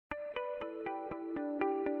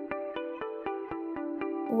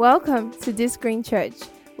Welcome to This Green Church.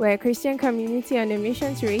 We're a Christian community on a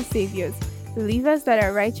mission to raise saviors, believers that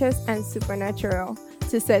are righteous and supernatural,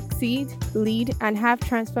 to succeed, lead, and have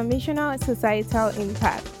transformational societal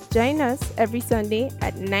impact. Join us every Sunday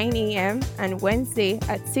at 9 a.m. and Wednesday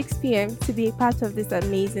at 6 p.m. to be a part of this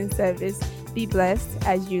amazing service. Be blessed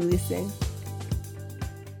as you listen.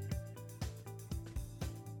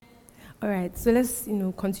 All right, so let's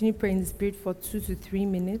continue praying in the Spirit for 2 to 3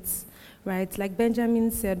 minutes, right? Like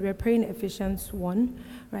Benjamin said, we're praying Ephesians 1,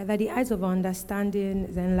 right? That the eyes of our understanding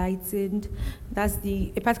is enlightened. That's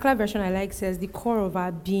a particular version I like says the core of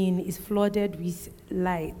our being is flooded with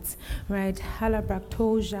light, right? Hala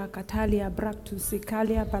braktoja katalia braktu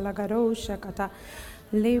sikalia balagadosha kata.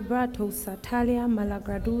 Libra to Satalia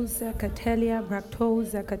Malagraduza Catelia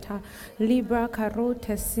Bractosa Cata Libra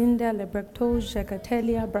Carota Cinda Lebractosa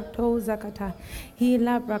Catelia Bractosa Cata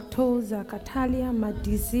Hila Bractosa Catalia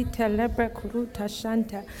Madizita Lebra Curuta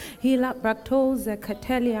Shanta Hila Bractosa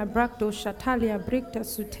Catelia Bracto Shatalia Bricta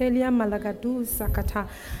Sutelia Malagadusa Cata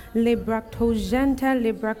Lebractogenta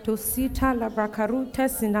Lebractosita Labracaruta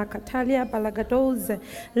Sinacatalia Balagadosa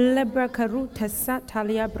Lebracaruta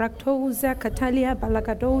Satalia Bractosa Catalia Balagadosa.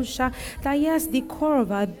 That yes, the core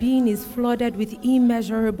of our being is flooded with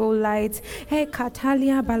immeasurable light. Hey,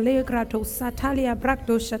 Catalia Balegrato Satalia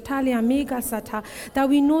Bracto Shatalia Mega Sata. That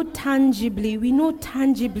we know tangibly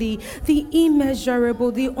the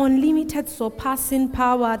immeasurable, the unlimited surpassing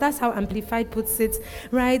power. That's how Amplified puts it,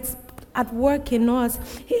 right? At work in us.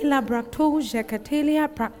 Hila bractosa catelia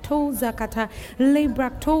bractosa kata le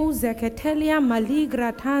bractosa catelia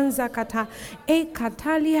maligra tanza kata e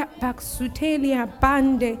catalia baxutelia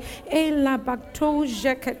bande e la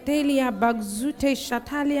bractosa catelia baxute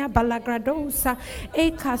shatalia balagradosa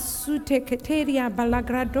e casute catelia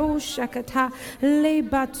balagradosa kata le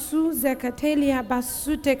batsuza catelia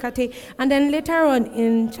basute kate. And then later on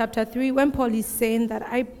in chapter 3, when Paul is saying that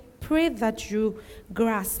I pray that you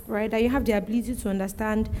grasp, right? That you have the ability to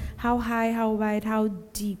understand how high, how wide, how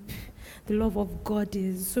deep the love of God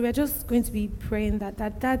is. So we're just going to be praying that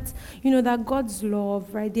God's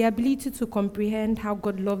love, right? The ability to comprehend how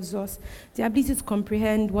God loves us, the ability to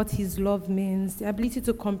comprehend what His love means, the ability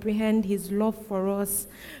to comprehend His love for us,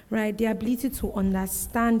 right? The ability to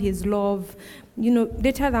understand His love.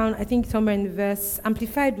 Later down, I think somewhere in the verse,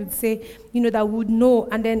 Amplified would say, that would know,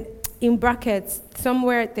 and then in brackets,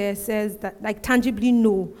 somewhere there says that, like, tangibly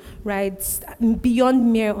know, right?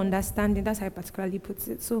 Beyond mere understanding. That's how I particularly puts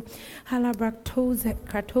it. So, halabractosa,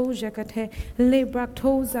 kratoja kate,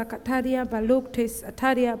 lebractosa, kataria, baloctes,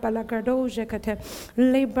 ataria, balagradoja kate,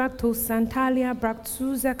 lebracto santalia,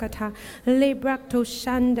 bractuza kata, lebracto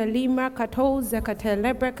shanda, lima, katoza kate,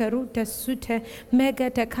 lebracaruta sute,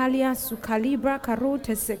 megate kalia, sucalibra,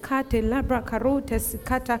 carote, secate, labra, carote,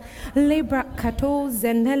 secata, lebra,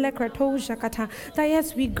 katoza, nele, that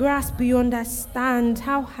yes, we grasp, we understand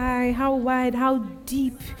how high, how wide, how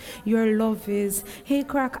deep your love is. Hey,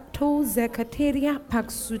 krakatoze kateria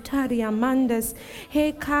paksutaria mandas.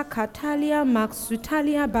 Hey, kakatalia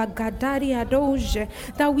maksutalia bagadaria doge.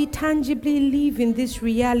 That we tangibly live in this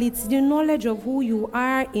reality, the knowledge of who you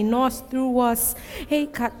are in us, through us. Hey,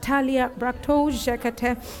 katalia braktoje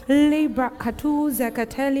kate lebra katuze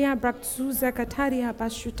katelia braktuze kataria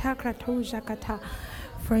bashutakatoja kata.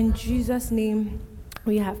 For in Jesus' name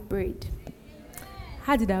we have prayed.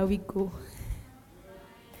 How did our week go?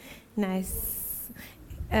 Nice.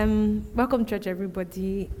 Welcome, church,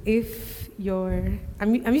 everybody. If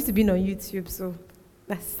I'm used to being on YouTube, so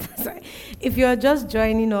that's right. If you're just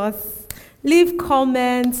joining us, leave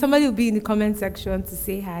comments. Somebody will be in the comment section to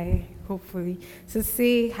say hi, hopefully. So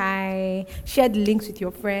say hi, share the links with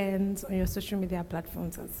your friends on your social media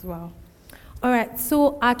platforms as well. All right,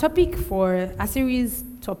 so our topic for our series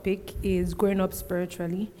topic is growing up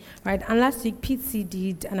spiritually, right? And last week, Pete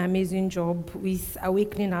did an amazing job with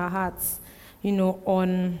awakening our hearts,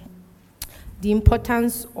 on the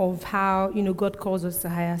importance of how, God calls us to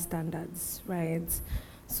higher standards, right?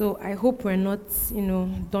 So I hope we're not,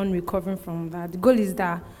 done recovering from that. The goal is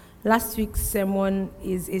that last week's sermon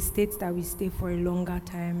is a state that we stay for a longer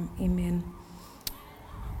time. Amen.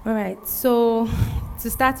 All right, so to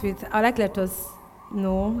start with, I'd like to let us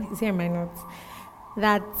know, it's here in my notes,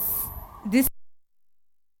 that this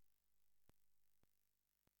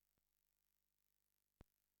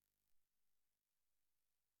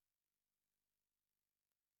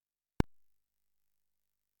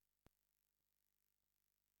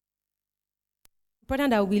important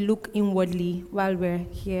that we look inwardly while we're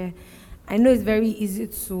here. I know it's very easy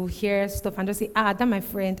to hear stuff and just say, that my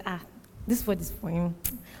friend, This word is for him.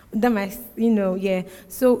 That might, yeah.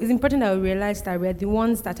 So it's important that we realize that we're the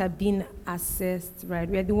ones that are being assessed, right?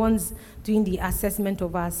 We're the ones doing the assessment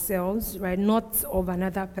of ourselves, right? Not of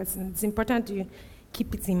another person. It's important to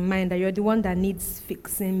keep it in mind that you're the one that needs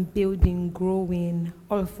fixing, building, growing,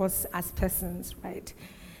 all of us as persons, right?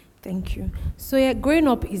 Thank you. So yeah, growing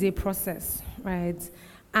up is a process, right?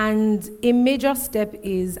 And a major step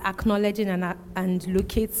is acknowledging and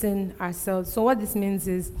locating ourselves. So what this means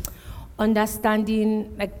is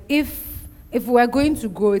understanding, like, if we're going to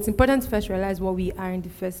grow, it's important to first realize what we are in the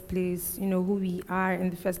first place, who we are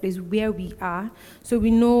in the first place, where we are, so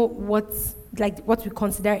we know what we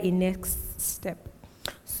consider a next step.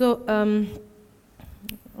 So,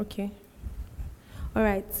 okay. All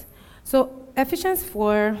right. So, Ephesians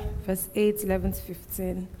 4, verse 8, 11 to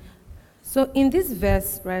 15. So, in this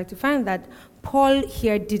verse, right, you find that Paul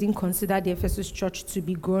here didn't consider the Ephesus church to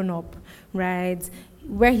be grown up, right?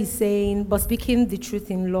 Where he's saying, but speaking the truth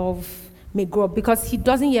in love may grow up, because he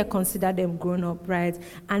doesn't yet consider them grown up, right?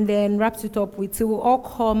 And then wraps it up with, till we all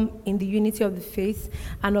come in the unity of the faith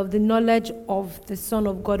and of the knowledge of the Son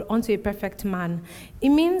of God unto a perfect man. It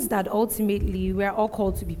means that ultimately we're all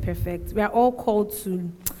called to be perfect. We're all called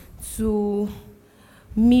to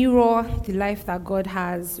mirror the life that God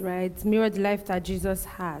has, right? Mirror the life that Jesus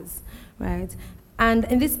has, right? And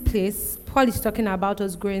in this place, Paul is talking about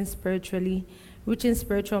us growing spiritually, reaching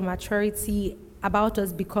spiritual maturity, about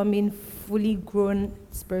us becoming fully grown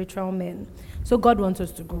spiritual men. So God wants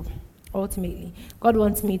us to grow, ultimately. God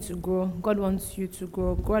wants me to grow. God wants you to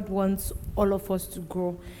grow. God wants all of us to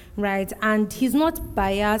grow, right? And God is not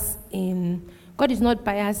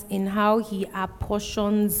biased in how he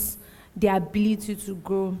apportions the ability to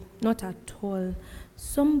grow. Not at all.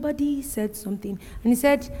 Somebody said something, and he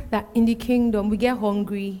said that in the kingdom, we get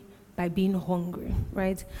hungry by being hungry,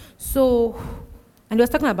 right? So, and he was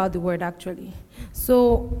talking about the word, actually.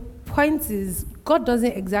 So, point is, God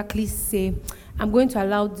doesn't exactly say, I'm going to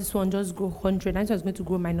allow this one just grow 100, and this one's going to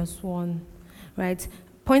grow -1, right?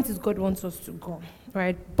 Point is, God wants us to grow,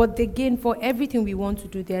 right? But again, for everything we want to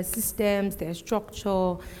do, there's systems, there's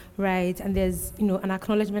structure, right? And there's, an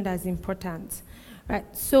acknowledgement that's important, right?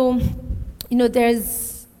 So,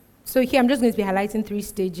 so here I'm just going to be highlighting 3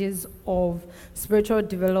 stages of spiritual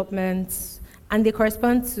development, and they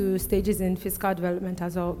correspond to stages in physical development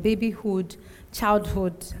as well: babyhood,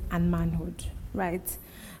 childhood, and manhood, right?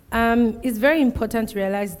 It's very important to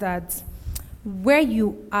realize that where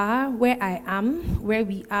you are, where I am, where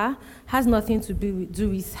we are, has nothing to do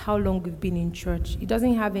with how long we've been in church. It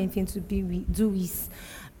doesn't have anything to do with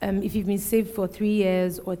if you've been saved for 3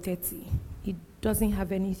 years or 30. It doesn't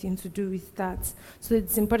have anything to do with that. So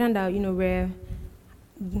it's important that,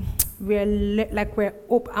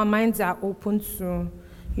 our minds are open to,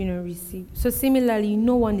 receive. So similarly,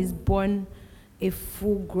 no one is born a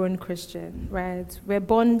full-grown Christian, right? We're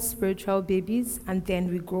born spiritual babies, and then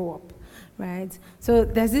we grow up, right? So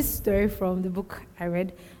there's this story from the book I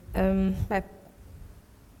read by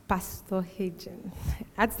Pastor Hagen.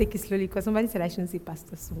 I had to take it slowly because somebody said I shouldn't say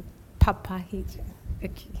pastor, so Papa Hagen.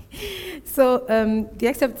 Okay. So the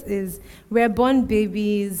excerpt is, we're born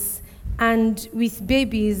babies, and with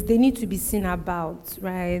babies, they need to be seen about,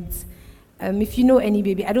 right? If you know any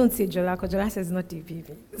baby, I don't say Jola, because Jola says not a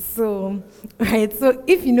baby. So, right, so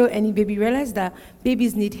if you know any baby, realize that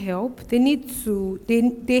babies need help.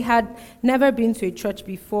 They had never been to a church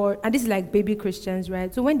before, and this is like baby Christians,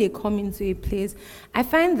 right? So when they come into a place, I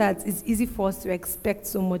find that it's easy for us to expect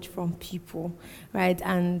so much from people, right?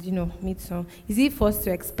 And, me too. It's easy for us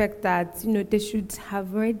to expect that, they should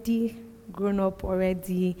have already grown up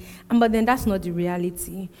already, but then that's not the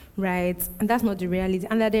reality, right? And that's not the reality,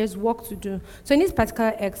 and that there's work to do. So in this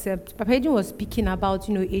particular excerpt, Papa Eden was speaking about,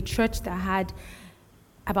 a church that had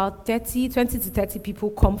about 20 to 30 people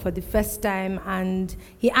come for the first time, and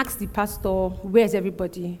he asked the pastor, where's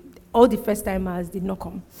everybody? All the first timers did not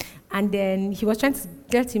come. And then he was trying to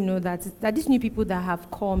let him know that these new people that have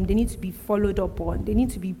come, they need to be followed up on, they need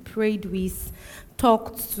to be prayed with,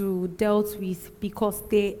 talked to, dealt with, because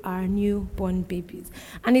they are newborn babies.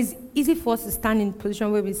 And it's easy for us to stand in a position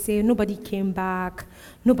where we say, nobody came back.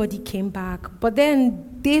 But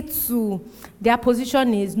then they too, their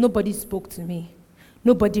position is, nobody spoke to me.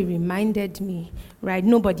 Nobody reminded me, right?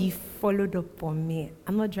 Nobody followed up on me.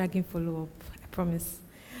 I'm not dragging follow-up, I promise.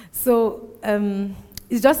 So,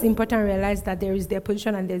 it's just important to realize that there is their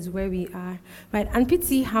position and there's where we are, right? And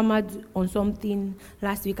PT hammered on something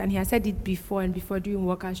last week, and he has said it before during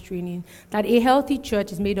workers training, that a healthy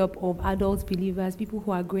church is made up of adult believers, people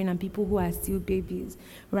who are growing, and people who are still babies,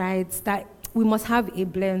 right? That we must have a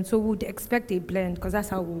blend. So we would expect a blend, because that's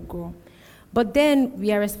how we'll grow. But then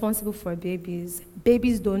we are responsible for babies.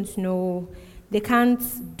 Babies don't know, they can't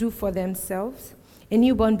do for themselves. A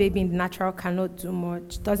newborn baby in the natural cannot do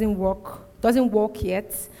much, doesn't walk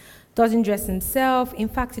yet, doesn't dress himself. In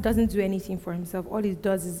fact, he doesn't do anything for himself. All he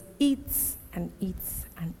does is eat and eat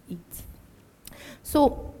and eat.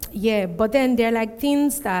 So, yeah, but then there are like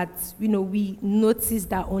things that, we notice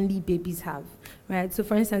that only babies have, right? So,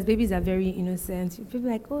 for instance, babies are very innocent. People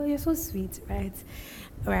are like, oh, you're so sweet, right?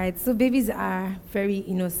 Right, so babies are very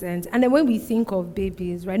innocent. And then when we think of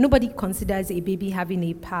babies, right, nobody considers a baby having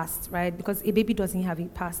a past, right? Because a baby doesn't have a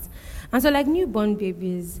past. And so like newborn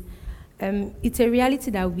babies, it's a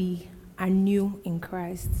reality that we are new in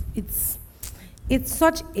Christ. It's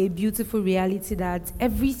such a beautiful reality that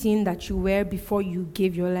everything that you were before you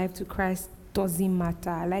gave your life to Christ doesn't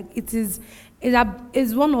matter. Like it's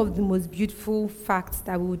one of the most beautiful facts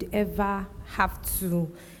that we would ever have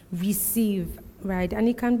to receive. Right, and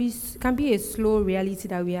it can be a slow reality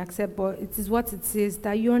that we accept, but it is what it is,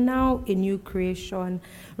 that you're now a new creation,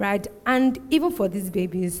 right? And even for these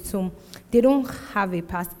babies too, they don't have a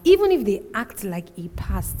past. Even if they act like a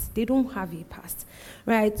past, they don't have a past,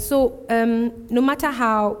 right? So no matter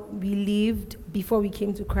how we lived before we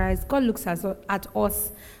came to Christ, God looks at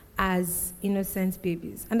us as innocent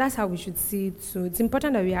babies, and that's how we should see it. So it's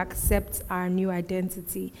important that we accept our new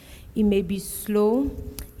identity. It may be slow,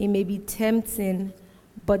 it may be tempting,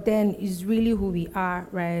 but then it's really who we are,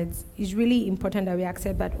 right? It's really important that we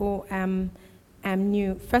accept that, I'm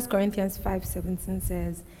new. 1 Corinthians 5:17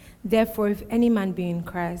 says, therefore, if any man be in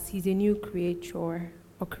Christ, he's a new creature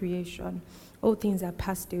or creation. All things are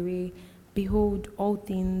passed away. Behold, all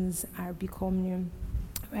things are become new.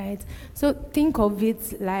 Right? So think of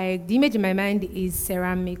it like, the image in my mind is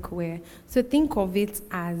ceramic ware. So think of it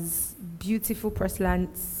as beautiful porcelain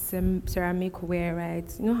ceramic ware, right?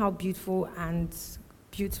 You know how beautiful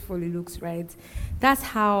it looks, right? That's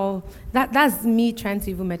me trying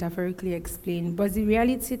to even metaphorically explain. But the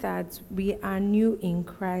reality that we are new in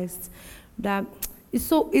Christ, that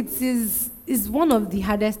is one of the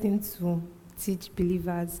hardest things to teach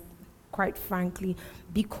believers, quite frankly,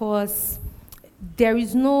 because there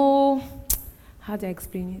is no, how do I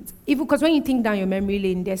explain it? Even because when you think down your memory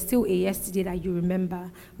lane, there's still a yesterday that you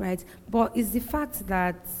remember, right? But it's the fact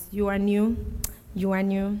that you are new,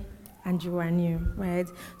 and you are new, right?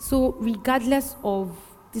 So regardless of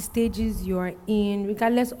the stages you are in,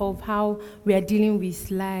 regardless of how we are dealing with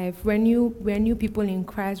life, we're new people in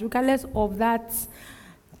Christ, regardless of that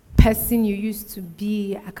person you used to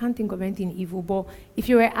be. I can't think of anything evil, but if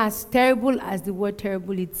you were as terrible as the word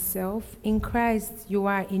terrible itself, in Christ you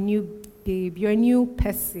are a new babe, you're a new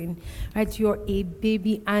person, right? You're a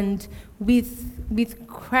baby, and with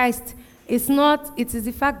Christ, it is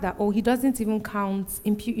the fact that he doesn't even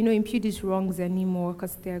impute his wrongs anymore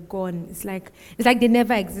because they're gone. It's like they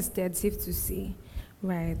never existed, safe to say,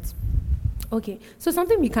 right? Okay, so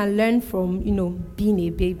something we can learn from being a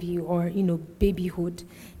baby or babyhood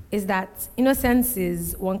is that innocence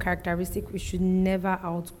is one characteristic we should never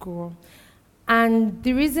outgrow. And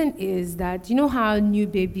the reason is that, how new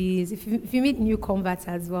babies, if you meet new converts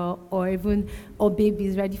as well, or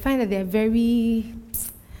babies, right, you find that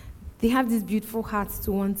they have this beautiful heart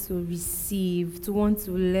to want to receive, to want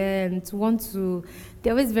to learn,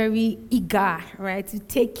 they're always very eager, right, to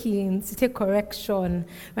take correction,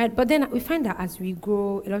 right? But then we find that as we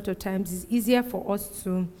grow, a lot of times it's easier for us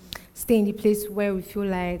to stay in the place where we feel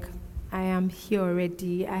like, I am here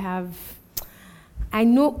already, I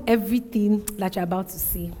know everything that you're about to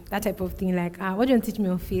say, that type of thing, like, what do you want to teach me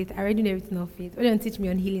on faith? I already know everything on faith. What do you want to teach me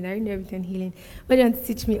on healing? I already know everything on healing. What do you want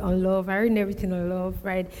to teach me on love? I already know everything on love,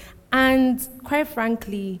 right? And quite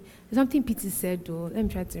frankly, there's something Peter said, though, let me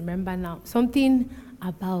try to remember now, something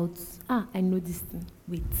about, I know this thing,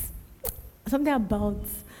 wait, something about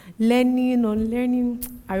learning,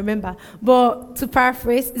 I remember. But to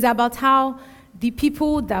paraphrase, it's about how the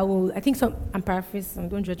people that will, I'm paraphrasing,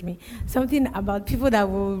 don't judge me, something about people that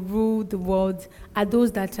will rule the world are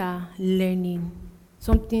those that are learning,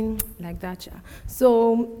 something like that. Yeah.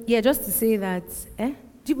 So, yeah, just to say that, do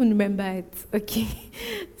you even remember it? Okay.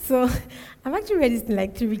 So, I've actually read this thing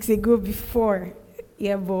like 3 weeks ago before,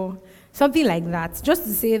 but something like that. Just to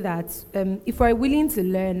say that if we're willing to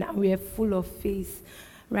learn and we are full of faith,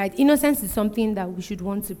 right, innocence is something that we should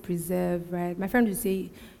want to preserve, right? My friend would say,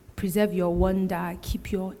 preserve your wonder,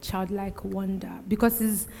 keep your childlike wonder,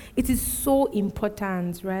 because it is so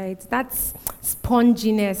important, right? That's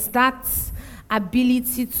sponginess, that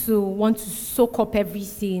ability to want to soak up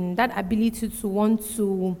everything, that ability to want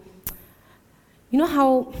to,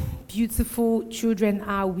 how beautiful children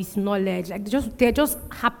are with knowledge, like they're just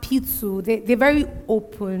happy to, they're very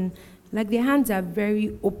open Like their hands are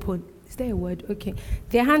very open. Is there a word? Okay.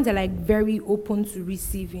 Their hands are like very open to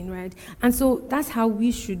receiving, right? And so that's how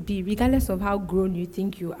we should be, regardless of how grown you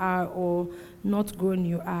think you are or not grown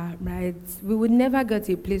you are, right? We would never get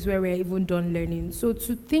to a place where we're even done learning. So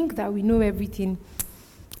to think that we know everything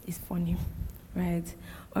is funny, right?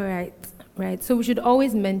 All right. Right, so we should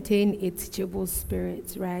always maintain a teachable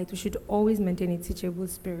spirit, right? We should always maintain a teachable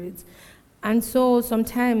spirit. And so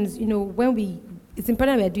sometimes, it's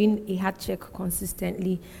important we're doing a heart check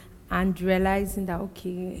consistently and realizing that,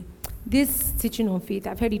 okay, this teaching on faith,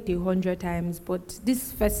 I've heard it 100 times, but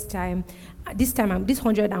this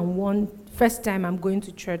 101 first time I'm going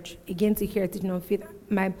to church, again to hear a teaching on faith,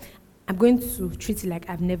 I'm going to treat it like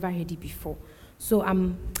I've never heard it before. So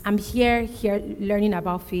I'm here learning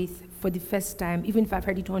about faith for the first time, even if I've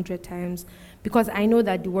heard it 100 times, because I know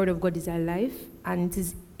that the Word of God is alive and it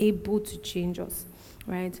is able to change us,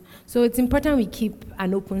 right? So it's important we keep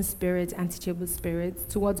an open spirit and teachable spirit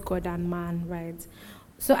towards God and man, right?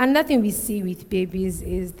 So another thing we see with babies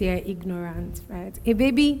is they're ignorant, right? A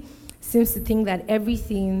baby seems to think that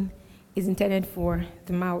everything is intended for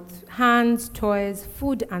the mouth: hands, toys,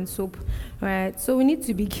 food, and soap, right? So we need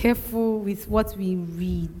to be careful with what we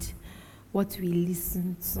read, what we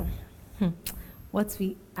listen to, what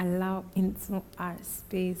we allow into our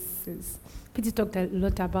spaces. Peter talked a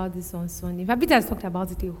lot about this on Sunday. In fact, Peter has talked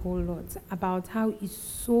about it a whole lot, about how it's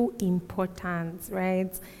so important,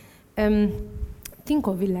 right? Think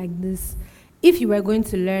of it like this. If you were going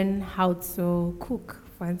to learn how to cook,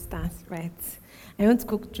 for instance, right? I want to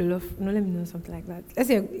cook jollof. No, let me know something like that. Let's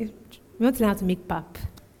say you want to learn how to make pap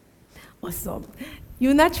or something.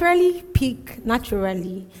 You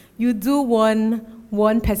you do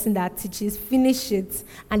one person that teaches, finish it,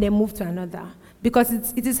 and then move to another. Because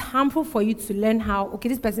it is harmful for you to learn how, okay,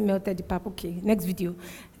 this person melted the pap, okay, next video.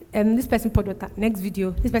 This person poured water, next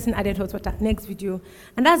video. This person added hot water, next video.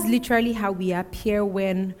 And that's literally how we appear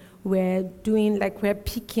when we're doing, like, we're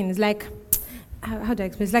picking. It's like, how do I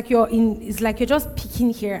explain? It's like you're just picking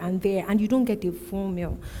here and there, and you don't get the full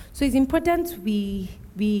meal. So it's important we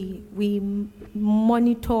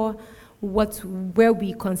monitor where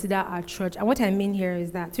we consider our church. And what I mean here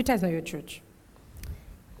is that Twitter is not your church.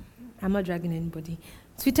 I'm not dragging anybody.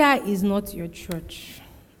 Twitter is not your church.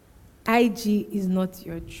 IG is not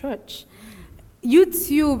your church.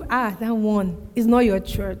 YouTube, that one is not your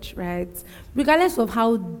church, right? Regardless of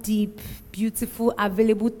how deep, beautiful,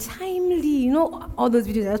 available, timely, all those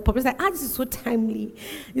videos that are popular, like, this is so timely.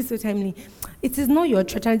 It's so timely. It is not your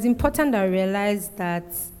church, and it's important that I realize that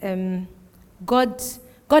God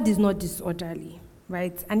is not disorderly,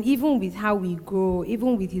 right? And even with how we grow,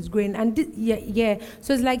 even with his growing, and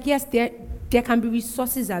so it's like, yes, there can be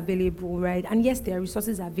resources available, right? And yes, there are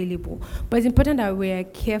resources available, but it's important that we're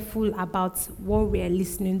careful about what we're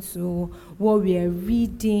listening to, what we're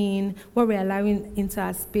reading, what we're allowing into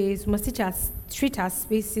our space. We must treat our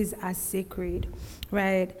spaces as sacred,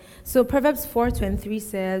 right? So Proverbs 4:23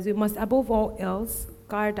 says, we must above all else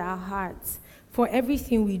guard our hearts, for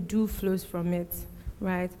everything we do flows from it,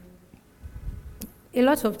 right? A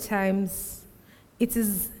lot of times, it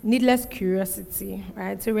is needless curiosity,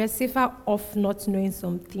 right? So we're safer off not knowing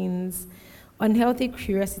some things. Unhealthy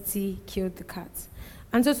curiosity killed the cat.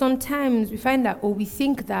 And so sometimes we find that, we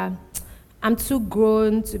think that I'm too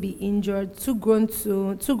grown to be injured, too grown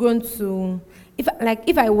to,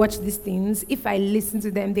 if I watch these things, if I listen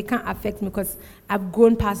to them, they can't affect me because I've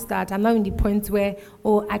grown past that. I'm now in the point where,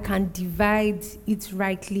 I can divide it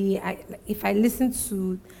rightly. If I listen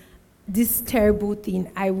to this terrible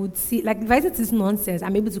thing, I would see, like, if I say this nonsense,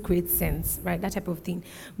 I'm able to create sense, right? That type of thing.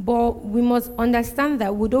 But we must understand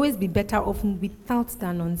that we'd always be better off without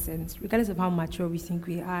that nonsense, regardless of how mature we think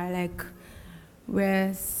we are. Like,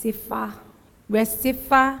 we're safer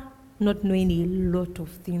not knowing a lot of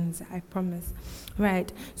things, I promise.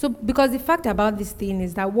 Right? So, because the fact about this thing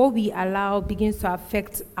is that what we allow begins to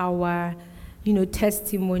affect our,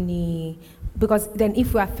 testimony. Because then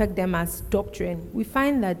if we affect them as doctrine, we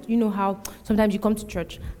find that, how sometimes you come to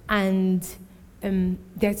church and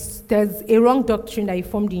there's a wrong doctrine that you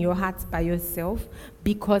formed in your heart by yourself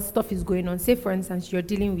because stuff is going on. Say, for instance, you're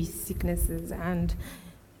dealing with sicknesses and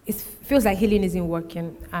it feels like healing isn't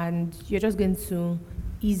working, and you're just going to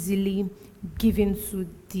easily give into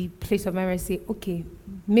the place of memory and say, okay,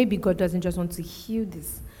 maybe God doesn't just want to heal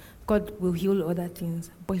this. God will heal other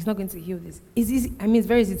things, but he's not going to heal this. It's easy. It's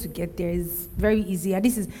very easy to get there. It's very easy. And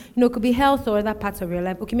this is, it could be health or other parts of your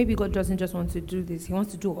life. Okay, maybe God doesn't just want to do this. He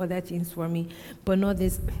wants to do other things for me, but not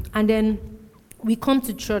this. And then we come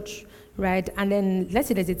to church, right? And then let's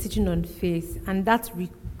say there's a teaching on faith, and that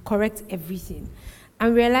corrects everything.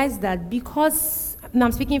 And realize that because now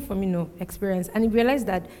I'm speaking from, experience, and I realized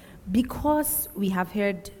that because we have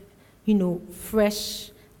heard,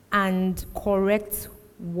 fresh and correct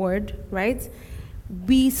word, right?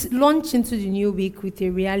 We launch into the new week with a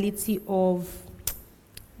reality of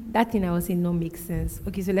that thing I was saying not make sense.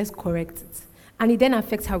 Okay, so let's correct it. And it then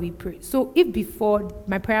affects how we pray. So if before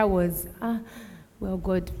my prayer was, well,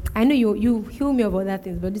 God, I know you heal me of other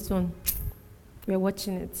things, but this one, we're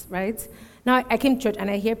watching it, right? Now I came to church and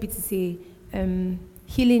I hear people say,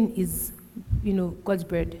 healing is, God's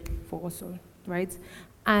bread for us all, right?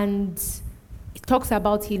 And it talks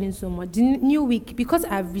about healing so much. The new week, because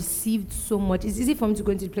I've received so much, it's easy for me to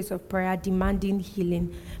go into the place of prayer demanding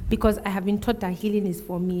healing, because I have been taught that healing is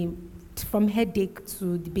for me, from headache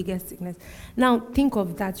to the biggest sickness. Now, think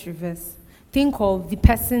of that reverse. Think of the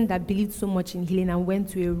person that believed so much in healing and went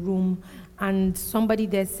to a room, and somebody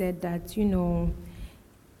there said that,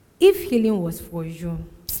 if healing was for you,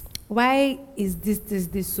 why is this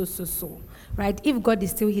so, right? If God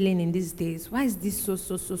is still healing in these days, why is this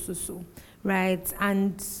so, right?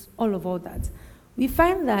 And all that. We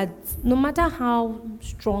find that no matter how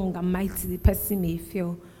strong and mighty the person may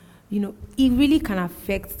feel, it really can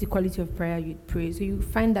affect the quality of prayer you pray. So you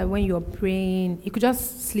find that when you're praying, you could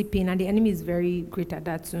just slip in, and the enemy is very great at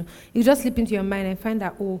that too. You just slip into your mind and find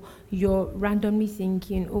that, you're randomly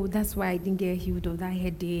thinking, that's why I didn't get healed of that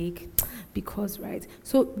headache, because, right?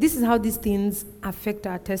 So this is how these things affect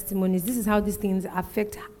our testimonies. This is how these things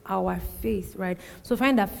affect our faith, right? So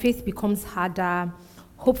find that faith becomes harder,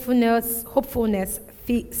 hopefulness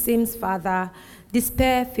seems farther,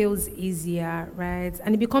 despair feels easier, right?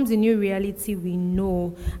 And it becomes a new reality we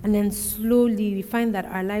know. And then slowly we find that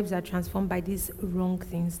our lives are transformed by these wrong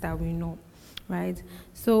things that we know, right?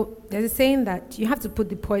 So there's a saying that you have to put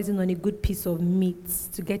the poison on a good piece of meat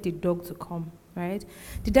to get a dog to come, right?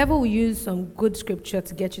 The devil will use some good scripture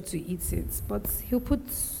to get you to eat it, but he'll put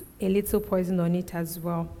a little poison on it as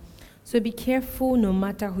well. So be careful no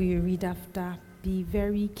matter who you read after. Be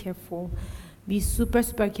very careful. Be super,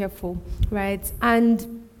 super careful, right?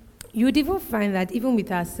 And you would even find that even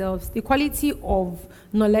with ourselves, the quality of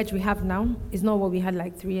knowledge we have now is not what we had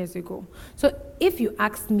like 3 years ago. So if you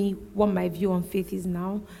asked me what my view on faith is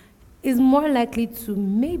now, is more likely to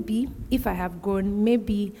maybe, if I have grown,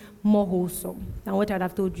 maybe more wholesome than what I'd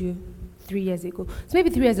have told you 3 years ago. So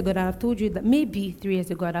maybe 3 years ago I'd have told you that,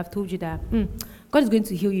 God is going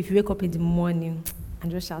to heal you if you wake up in the morning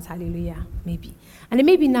and just shout hallelujah, maybe. And then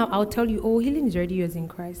maybe now I'll tell you, healing is already yours in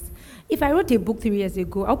Christ. If I wrote a book 3 years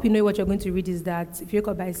ago, I hope you know what you're going to read is that if you wake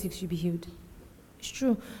up by 6, you'll be healed. It's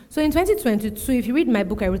true. So in 2022, if you read my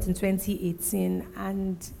book I wrote in 2018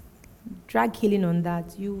 and drag healing on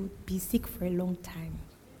that, you'll be sick for a long time.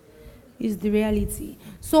 It's the reality.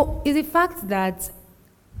 So it's the fact that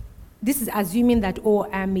this is assuming that,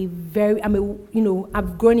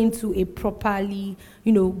 I've grown into a properly,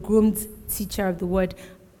 groomed teacher of the word.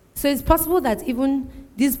 So it's possible that even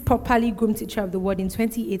this properly groomed teacher of the word in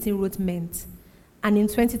 2018 wrote Ment, and in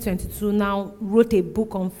 2022 now wrote a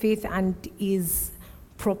book on faith and is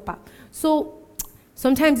proper. So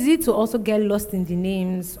sometimes it's easy to also get lost in the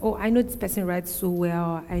names. I know this person writes so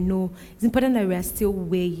well. I know it's important that we are still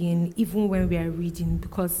weighing even when we are reading,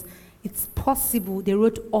 because it's possible they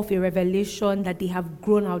wrote off a revelation that they have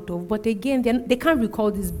grown out of. But again, they can't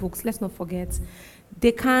recall these books. Let's not forget.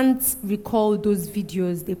 They can't recall those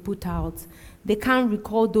videos they put out. They can't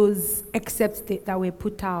recall those excerpts that were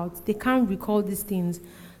put out. They can't recall these things.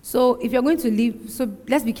 So if you're going to live, so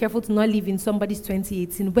let's be careful to not live in somebody's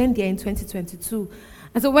 2018 when they're in 2022.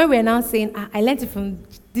 And so when we're now saying, I learned it from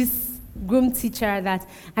this groomed teacher that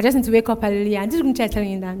I just need to wake up, hallelujah, and this groomed teacher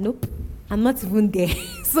telling you that, nope, I'm not even there.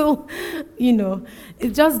 So,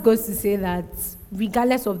 it just goes to say that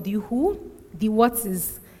regardless of the who, the what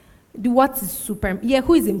is super,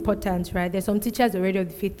 who is important, right? There's some teachers already of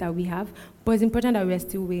the faith that we have, but it's important that we're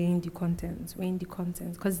still weighing the content,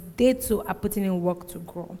 because they too are putting in work to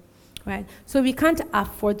grow, right? So we can't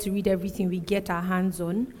afford to read everything we get our hands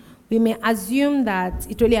on. We may assume that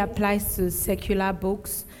it only applies to secular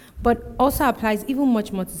books, but also applies even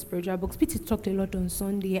much more to spiritual books. Peter talked a lot on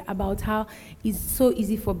Sunday about how it's so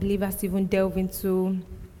easy for believers to even delve into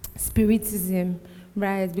spiritism,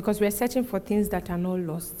 right? Because we're searching for things that are not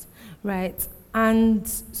lost, right? And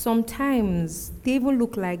sometimes they even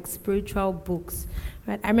look like spiritual books,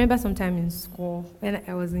 right? I remember sometime in school when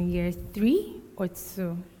I was in year 3 or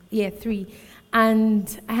 2, year 3,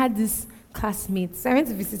 and I had this classmate. So I went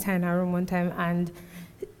to visit her in her room one time, and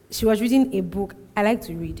she was reading a book. I like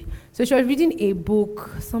to read. So she was reading a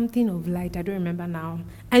book, something of light, I don't remember now.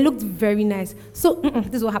 And it looked very nice. So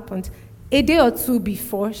this is what happened. A day or two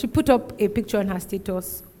before, she put up a picture on her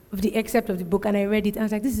status of the excerpt of the book, and I read it. I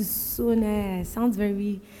was like, this is so nice. Sounds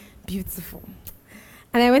very beautiful.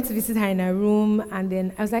 And I went to visit her in her room, and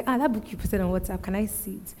then I was like, that book you posted on WhatsApp, can I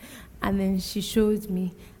see it? And then she showed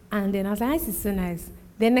me, and then I was like, this is so nice.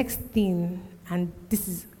 The next thing, and this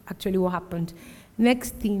is actually what happened,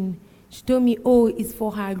 next thing, she told me, it's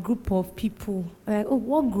for her group of people. I'm like,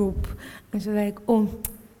 what group? And she's like,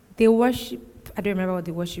 they worship, I don't remember what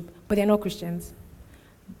they worship, but they're not Christians.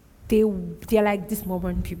 They're like these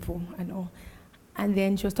modern people and all. And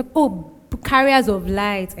then she was talking, carriers of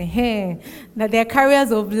light, that they're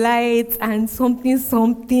carriers of light and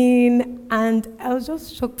something. And I was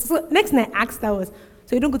just shocked. So next thing I asked her was,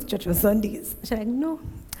 so you don't go to church on Sundays? She's like, no.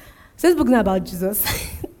 So this book is not about Jesus.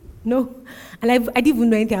 No. And I didn't even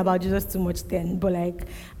know anything about Jesus too much then, but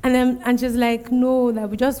and she's like, no, that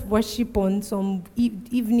we just worship on some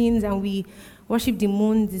evenings, and we worship the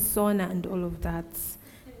moon, the sun, and all of that.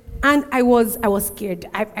 And I was scared.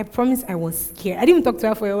 I promise I was scared. I didn't even talk to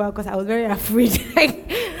her for a while because I was very afraid.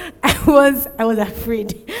 I was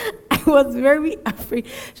afraid. I was very afraid.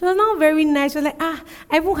 She was not very nice. She was like, I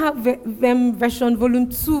even have version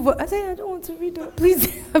volume 2. But I said, I don't want to read it.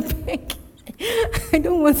 Please, I beg. I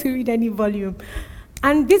don't want to read any volume.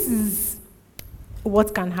 And this is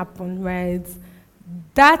what can happen, right?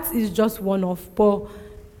 That is just one of, but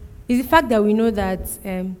it's the fact that we know that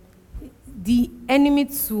the enemy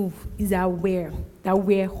too is aware that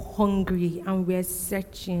we're hungry and we're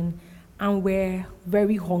searching and we're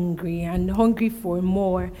very hungry and hungry for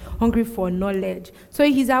more, hungry for knowledge. So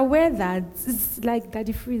he's aware that it's like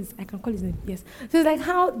Daddy Freeze, I can call his name, yes. So it's like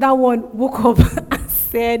how that one woke up and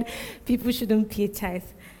said people shouldn't pay tithe.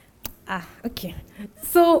 Okay.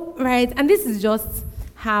 So, right, and this is just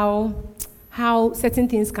how certain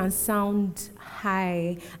things can sound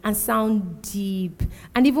high and sound deep,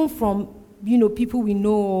 and even from people we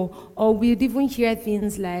know, or we'd even hear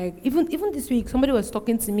things like, even this week, somebody was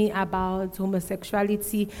talking to me about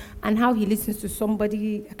homosexuality and how he listens to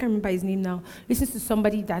somebody, I can't remember his name now, listens to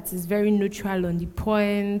somebody that is very neutral on the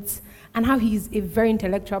point, and how he's a very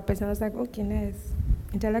intellectual person. I was like, okay, nice.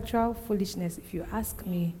 Intellectual foolishness, if you ask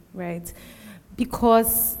me, right?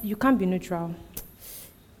 Because you can't be neutral,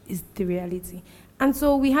 is the reality. And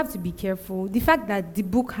so we have to be careful. The fact that the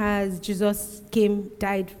book has Jesus came,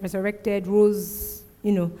 died, resurrected, rose,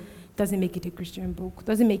 doesn't make it a Christian book,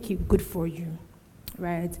 doesn't make it good for you,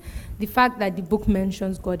 right? The fact that the book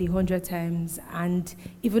mentions God 100 times and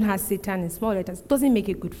even has Satan in small letters doesn't make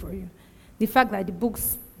it good for you. The fact that the book,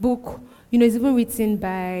 is even written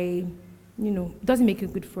by, doesn't make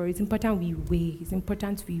it good for you. It's important we weigh. It's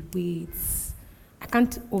important we wait. I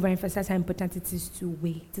can't overemphasize how important it is to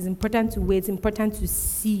wait. It is important to wait. It's important to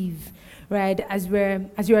sieve, right? As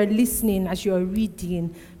you are listening, as you are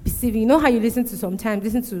reading, be sieving. You know how you listen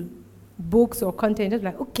to books or content, just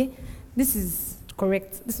like, okay, this is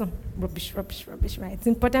correct. This one, rubbish, right? It's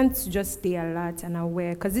important to just stay alert and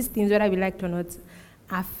aware, because these things, whether we like it or not,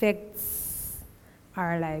 affect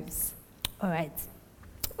our lives. All right.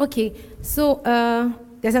 Okay, so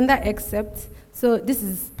there's another excerpt. So this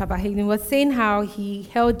is Papa Hagin was saying how he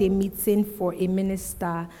held a meeting for a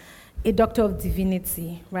minister, a doctor of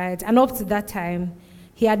divinity, right? And up to that time,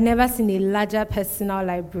 he had never seen a larger personal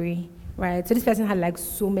library, right? So this person had like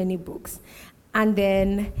so many books. And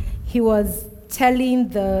then he was telling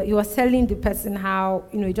the person how,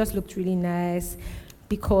 it just looked really nice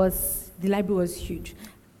because the library was huge.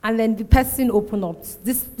 And then the person opened up.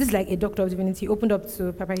 This is like a doctor of divinity, opened up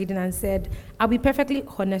to Papa Hagin and said, I'll be perfectly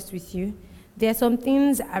honest with you. There are some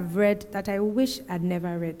things I've read that I wish I'd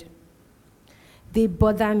never read. They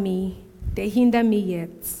bother me. They hinder me yet,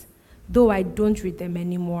 though I don't read them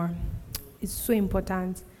anymore. It's so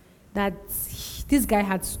important that this guy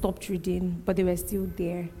had stopped reading, but they were still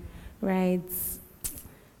there, right?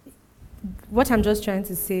 What I'm just trying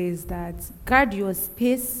to say is that guard your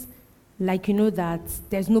space like you know that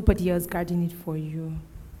there's nobody else guarding it for you,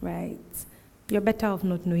 right? You're better off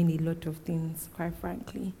not knowing a lot of things, quite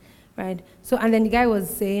frankly. Right? So, and then the guy was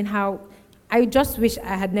saying how I just wish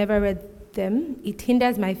I had never read them. It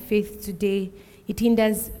hinders my faith today. It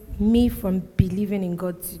hinders me from believing in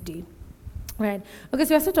God today. Right? Okay,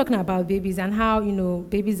 so we're still talking about babies and how,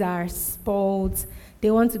 babies are spoiled. They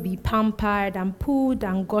want to be pampered and pulled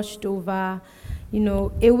and gushed over.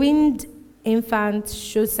 A weaned infant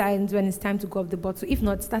shows signs when it's time to go off the bottle. If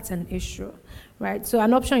not, that's an issue. Right, so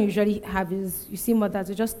an option you usually have is, you see mothers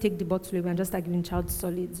who just take the bottle away and just start giving child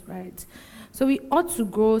solids, right? So we ought to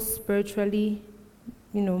grow spiritually,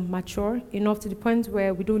 mature enough to the point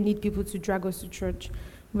where we don't need people to drag us to church,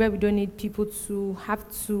 where we don't need people to have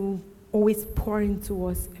to always pour into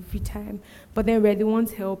us every time, but then we're the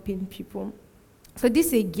ones helping people. So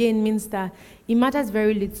this again means that it matters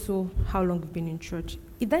very little how long we've been in church.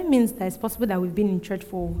 If that means that it's possible that we've been in church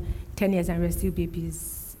for 10 years and we're still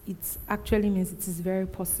babies, it actually means it is very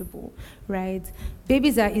possible, right?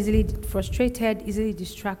 Babies are easily frustrated, easily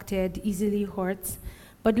distracted, easily hurt.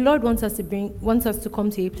 But the Lord wants us to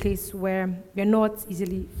come to a place where we're not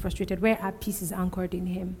easily frustrated, where our peace is anchored in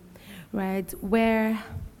Him, right? Where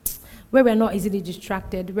we're not easily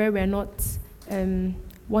distracted, where we're not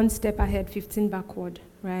one step ahead, 15 backward,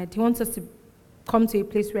 right? He wants us to come to a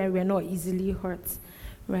place where we're not easily hurt,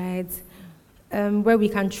 right? Where we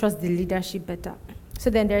can trust the leadership better. So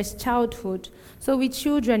then there's childhood. So with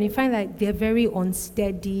children, you find that they're very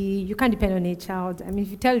unsteady. You can't depend on a child. I mean,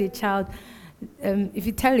 if you tell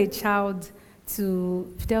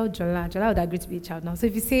Jola would agree to be a child now. So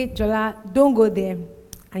if you say, Jola, don't go there,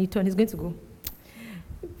 and you turn, he's going to go.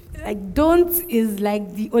 Like, don't is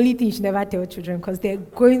like the only thing you should never tell children, because they're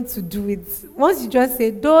going to do it. Once you just say,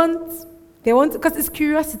 don't, they want, because it's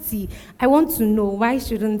curiosity. I want to know. Why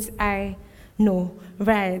shouldn't I know?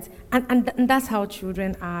 Right? And that's how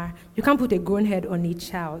children are. You can't put a grown head on a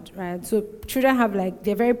child, right? So children have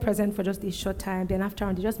they're very present for just a short time, then after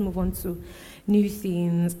on they just move on to new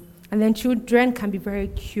things. And then children can be very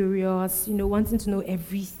curious, wanting to know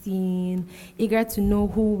everything, eager to know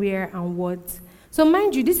who, where, and what. So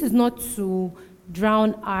mind you, this is not to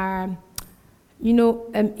drown our,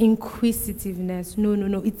 inquisitiveness.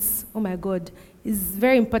 No. It's, oh my God, it's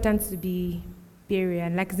very important to be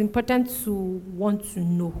Barian. It's important to want to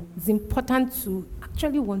know. It's important to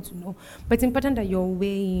actually want to know. But it's important that you're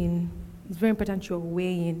weighing. It's very important you're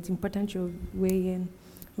weighing. It's important you're weighing,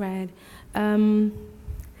 right?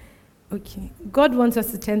 Okay. God wants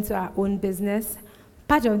us to tend to our own business.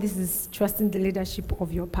 Part of this is trusting the leadership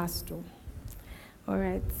of your pastor. All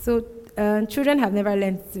right. So children have never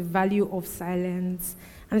learned the value of silence,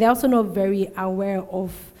 and they're also not very aware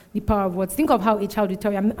of the power of words. Think of how a child will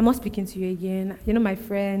tell you, I'm not speaking to you again. You're not my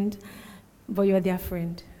friend, but you're their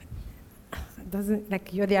friend.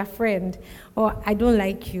 You're their friend. Or I don't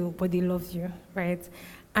like you, but they love you, right?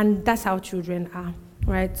 And that's how children are,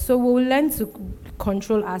 right? So we'll learn to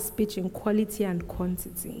control our speech in quality and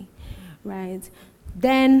quantity, right?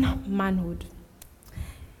 Then manhood.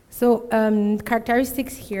 So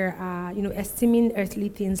characteristics here are, esteeming earthly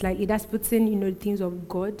things, like that's putting, the things of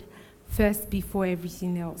God first before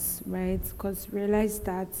everything else, right? Because realize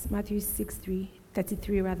that Matthew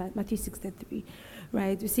 6:33,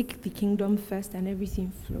 right? We seek the kingdom first and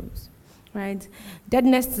everything flows, right?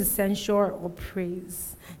 Deadness to censure or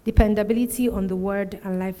praise, dependability on the word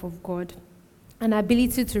and life of God, and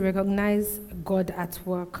ability to recognize God at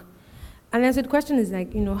work. And then so the question is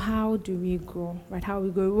how do we grow, right? How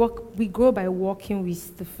we grow? We grow by walking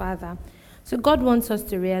with the Father. So God wants us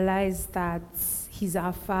to realize that He's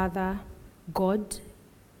our Father, God,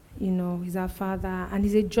 He's our Father, and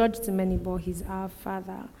He's a judge to many, but He's our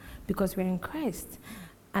Father because we're in Christ.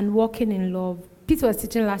 And walking in love. Peter was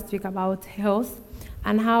teaching last week about health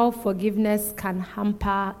and how forgiveness can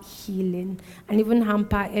hamper healing and even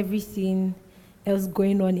hamper everything else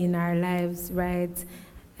going on in our lives, right?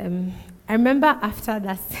 I remember after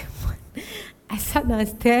that sermon, I sat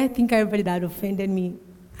downstairs thinking everybody that had offended me,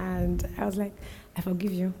 and I was like, I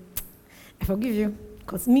forgive you,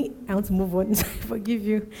 because me, I want to move on, so I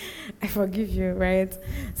forgive you, right?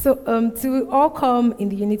 So to all come in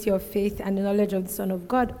the unity of faith and the knowledge of the Son of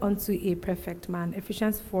God unto a perfect man,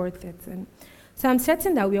 Ephesians 4:13. So I'm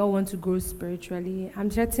certain that we all want to grow spiritually. I'm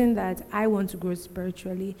certain that I want to grow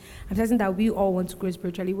spiritually. I'm certain that we all want to grow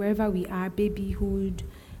spiritually, wherever we are, babyhood,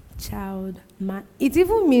 child, man. It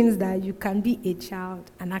even means that you can be a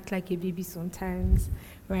child and act like a baby sometimes,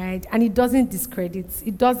 right? And it doesn't discredit.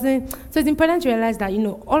 It doesn't. So it's important to realize that,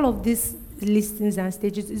 all of these listings and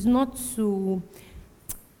stages is not to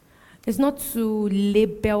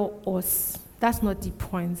label us. That's not the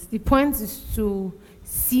point. The point is to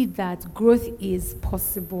see that growth is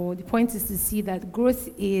possible. The point is to see that growth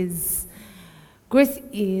is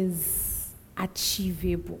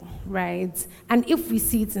achievable, right? And if we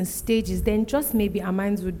see it in stages, then just maybe our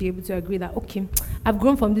minds would be able to agree that, okay, I've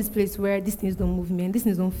grown from this place where these things don't move me and these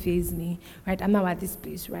things don't faze me, right? I'm now at this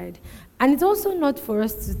place, right? And it's also not for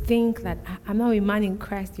us to think that I'm now a man in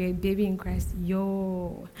Christ, you're a baby in Christ.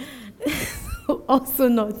 Also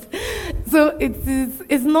not. So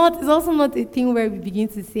it's also not a thing where we begin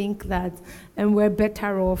to think that we're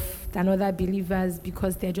better off than other believers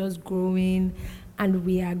because they're just growing and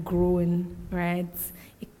we are growing, right?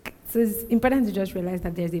 So it's important to just realize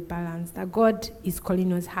that there's a balance, that God is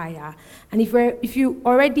calling us higher. And if you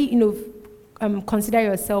already, consider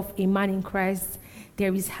yourself a man in Christ,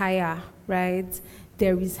 there is higher, right?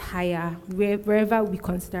 there is higher. Wherever we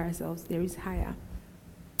consider ourselves, there is higher.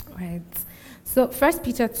 Right. So 1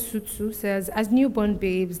 Peter 2:2 says, as newborn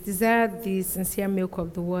babes, desire the sincere milk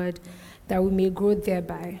of the word, that we may grow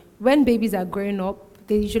thereby. When babies are growing up,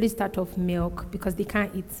 they usually start off milk because they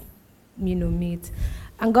can't eat, meat.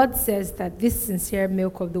 And God says that this sincere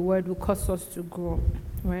milk of the word will cause us to grow,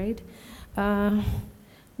 right?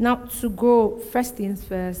 Now, to grow, first things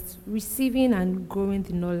first, receiving and growing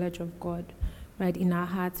the knowledge of God, right, in our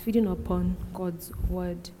hearts, feeding upon God's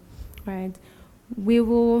word, right?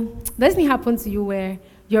 Doesn't it happen to you where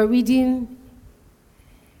you're reading?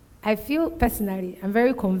 I feel personally, I'm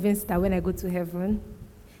very convinced that when I go to heaven,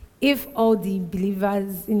 if all the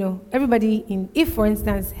believers, if for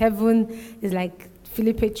instance, heaven is like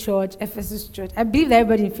Philippi Church, Ephesus Church, I believe that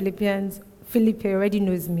everybody in Philippi already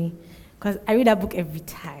knows me because I read that book every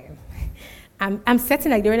time. I'm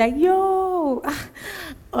certain like they were like, yo,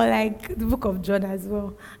 or like the book of John as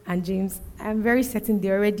well, and James. I'm very certain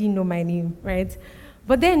they already know my name, right?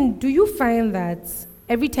 But then do you find that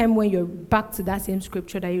every time when you're back to that same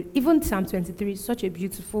scripture, even Psalm 23 is such a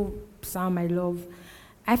beautiful psalm I love.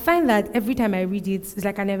 I find that every time I read it, it's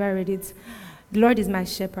like I never read it. The Lord is my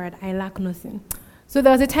shepherd, I lack nothing. So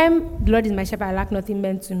there was a time, the Lord is my shepherd, I lack nothing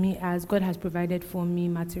meant to me as God has provided for me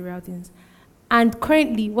material things. And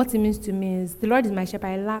currently, what it means to me is, the Lord is my shepherd,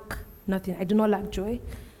 I lack nothing. I do not lack joy.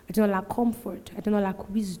 I do not lack comfort. I do not lack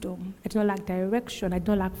wisdom. I do not lack direction. I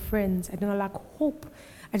do not lack friends. I do not lack hope.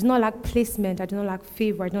 I do not lack placement. I do not lack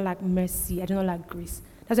favor. I do not lack mercy. I do not lack grace.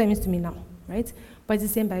 That's what it means to me now, right? But it's the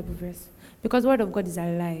same Bible verse. Because the word of God is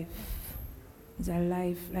alive. It's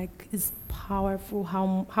alive. Like, it's powerful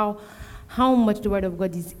how much the word of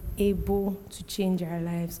God is able to change our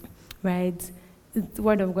lives, right? The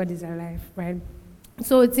word of God is alive, right?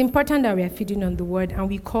 So it's important that we are feeding on the word and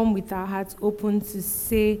we come with our hearts open to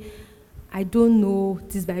say, I don't know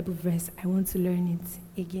this Bible verse, I want to learn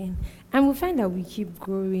it again. And we find that we keep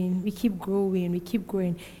growing.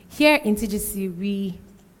 Here in TGC, we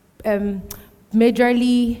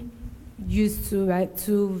majorly use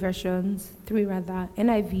two versions, three rather,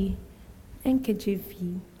 NIV,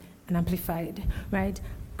 NKJV, and Amplified, right?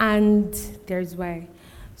 And there's why.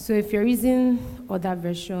 So if you're using other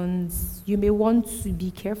versions, you may want to be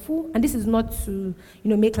careful. And this is not to,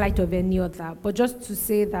 make light of any other, but just to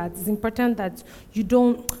say that it's important that you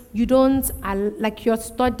don't like you're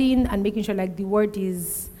studying and making sure like the word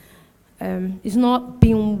is not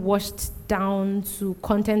being washed down to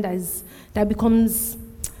content that becomes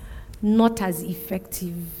not as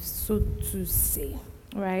effective, so to say,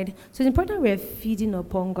 right? So it's important we're feeding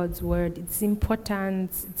upon God's word. It's important.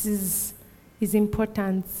 It's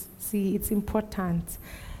important. See, it's important.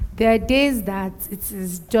 There are days that it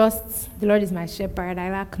is just, the Lord is my shepherd,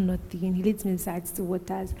 I lack nothing, He leads me beside still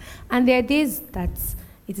waters. And there are days that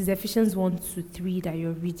it is Ephesians 1-3 that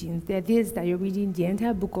you're reading. There are days that you're reading the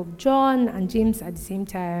entire book of John and James at the same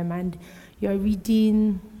time, and you're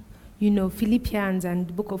reading, Philippians and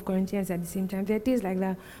the book of Corinthians at the same time. There are days like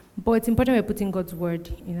that. But it's important we're putting God's word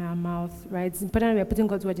in our mouth, right? It's important we're putting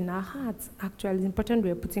God's word in our hearts, actually. It's important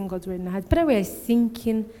we're putting God's word in our hearts. It's important we're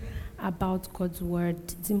thinking about God's word.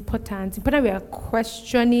 It's important. It's important we are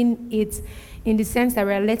questioning it in the sense that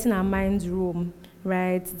we're letting our minds roam,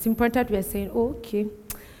 right? It's important we're saying, okay,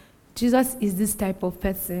 Jesus is this type of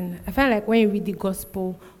person. I find like when you read the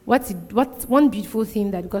gospel, what's one beautiful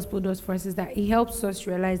thing that the gospel does for us is that it helps us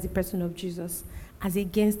realize the person of Jesus as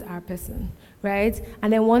against our person, right?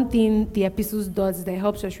 And then one thing the epistles does is that it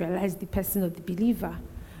helps us realize the person of the believer,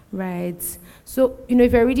 right? So,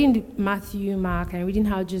 if you're reading Matthew, Mark, and reading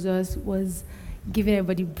how Jesus was giving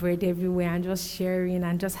everybody bread everywhere and just sharing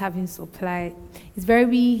and just having supply, it's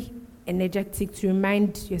very energetic to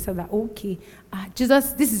remind yourself that, okay,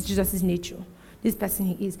 Jesus, this is Jesus' nature, this person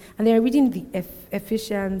he is. And then you're reading the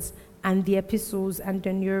Ephesians and the epistles, and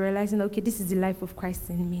then you're realizing, okay, this is the life of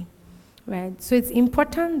Christ in me. Right? So it's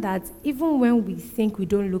important that even when we think we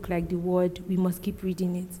don't look like the word, we must keep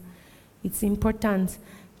reading it. It's important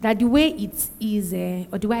that the way it is,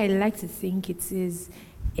 or the way I like to think it is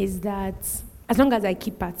that as long as I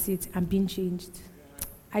keep at it, I'm being changed.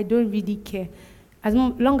 I don't really care. As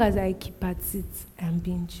long as I keep at it, I'm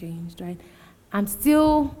being changed, right? I'm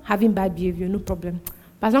still having bad behavior, no problem.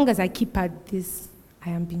 But as long as I keep at this,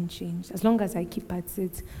 I am being changed. As long as I keep at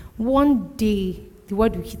it, one day the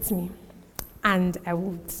word will hit me. And I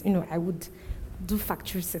would do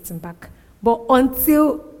factory setting back. But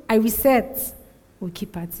until I reset, we'll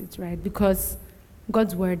keep at it, right? Because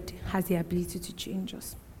God's word has the ability to change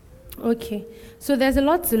us. Okay, so there's a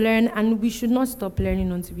lot to learn, and we should not stop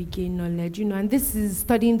learning until we gain knowledge, And this is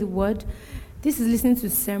studying the word. This is listening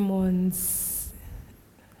to sermons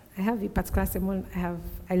I have a particular sermon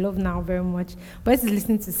I love now very much. But it's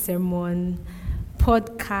listening to sermon,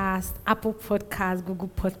 podcast, Apple Podcast, Google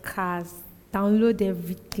Podcast, download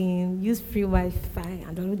everything, use free Wi-Fi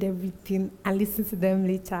and download everything and listen to them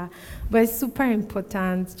later. But it's super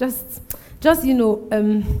important. Just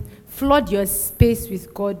flood your space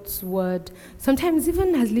with God's word. Sometimes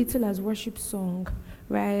even as little as worship song,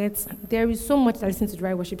 right? There is so much that listening to the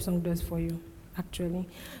right worship song does for you, actually.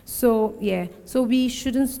 So we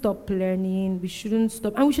shouldn't stop learning. We shouldn't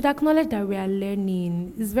stop. And we should acknowledge that we are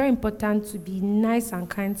learning. It's very important to be nice and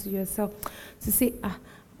kind to yourself. To say,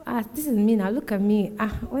 this is me now, look at me.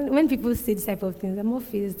 When people say this type of things, I'm more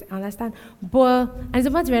phased, I understand. And it's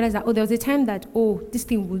about to realize that, there was a time that, this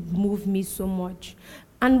thing would move me so much.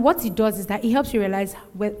 And what it does is that it helps you realize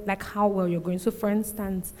how well you're going. So for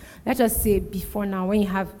instance, let's just say before now, when you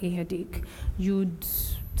have a headache, you'd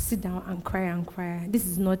sit down and cry and cry. This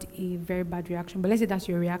is not a very bad reaction, but let's say that's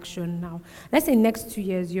your reaction now. Let's say next 2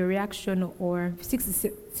 years, your reaction, or 6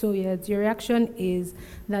 to 2 years, your reaction is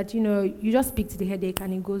that, you just speak to the headache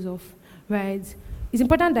and it goes off, right? It's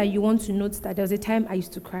important that you want to note that there was a time I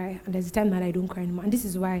used to cry and there's a time that I don't cry anymore. And this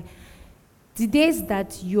is why the days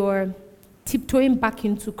that you're tiptoeing back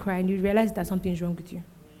into crying, you realize that something's wrong with you.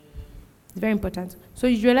 It's very important. So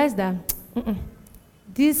you realize that,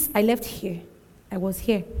 this, I left here. I was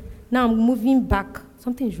here. Now I'm moving back.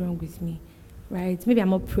 Something's wrong with me, right? Maybe I'm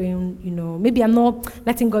not praying, maybe I'm not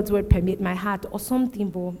letting God's word permeate my heart or something,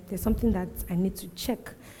 but there's something that I need to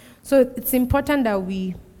check. So it's important that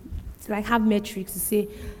we have metrics to say,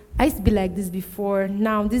 I used to be like this before.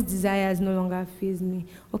 Now this desire is no longer faze me.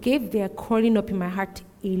 Okay, if they are crawling up in my heart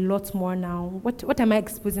a lot more now, what am I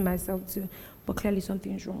exposing myself to? But clearly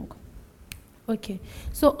something's wrong. Okay,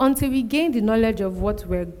 so until we gain the knowledge of what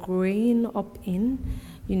we're growing up in,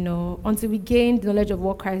 until we gain the knowledge of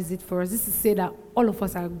what Christ did for us, this is to say that all of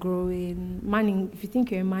us are growing. If you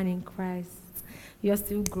think you're a man in Christ, you're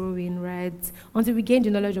still growing, right? Until we gain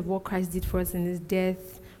the knowledge of what Christ did for us in his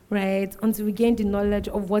death, right? Until we gain the knowledge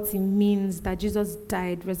of what it means that Jesus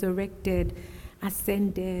died, resurrected,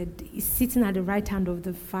 ascended, is sitting at the right hand of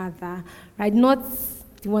the Father, right? Not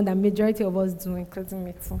the one that majority of us do, including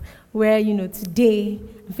me too, where, today,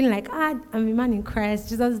 I'm feeling like, I'm a man in Christ,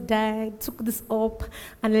 Jesus died, took this up,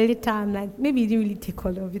 and later I'm like, maybe he didn't really take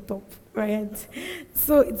all of it up, right?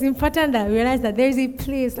 So it's important that we realize that there is a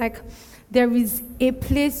place, there is a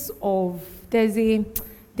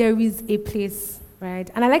place,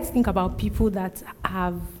 right? And I like to think about people that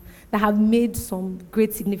have made some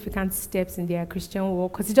great significant steps in their Christian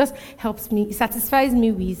walk, because it just helps me, it satisfies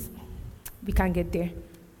me with, we can get there.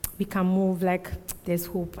 We can move, there's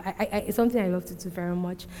hope. It's something I love to do very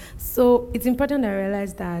much. So it's important I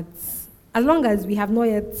realize that as long as we have not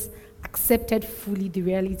yet accepted fully the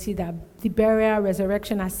reality that the burial,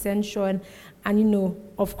 resurrection, ascension, and,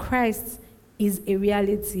 of Christ is a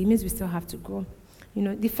reality, it means we still have to grow.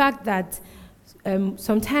 The fact that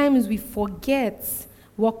sometimes we forget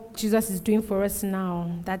what Jesus is doing for us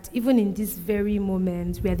now, that even in this very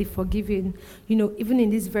moment, we are the forgiven, even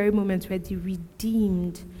in this very moment, we are the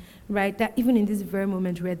redeemed, right? That even in this very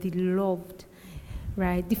moment, we are the loved,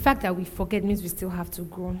 right? The fact that we forget means we still have to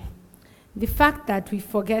grow. The fact that we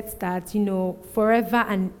forget that, forever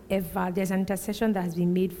and ever, there's an intercession that has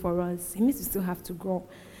been made for us, it means we still have to grow.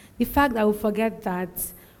 The fact that we forget that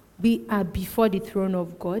we are before the throne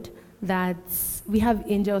of God, that we have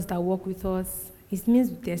angels that walk with us, it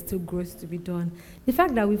means there's still growth to be done. The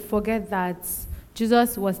fact that we forget that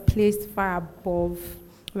Jesus was placed far above,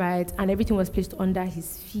 right, and everything was placed under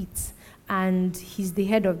his feet, and he's the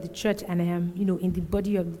head of the church, and I am, in the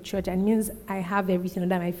body of the church, and it means I have everything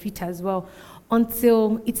under my feet as well.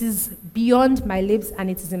 Until it is beyond my lips and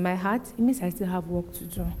it is in my heart, it means I still have work to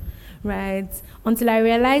do, right? Until I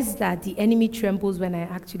realize that the enemy trembles when I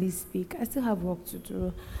actually speak, I still have work to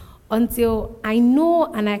do. Until I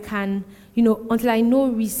know and I can, until I know,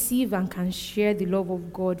 receive and can share the love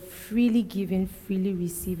of God, freely giving, freely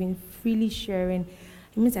receiving, freely sharing,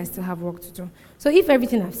 it means I still have work to do. So if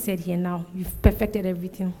everything I've said here now, you've perfected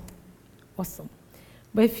everything, awesome.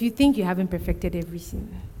 But if you think you haven't perfected everything,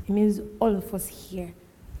 it means all of us here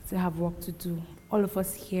still have work to do. All of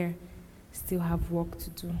us here still have work to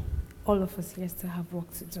do. All of us here still have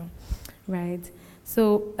work to do, right?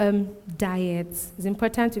 So diet. It's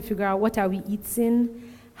important to figure out what are we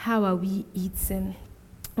eating, how are we eating,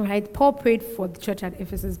 right? Paul prayed for the church at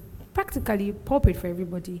Ephesus. Practically, Paul prayed for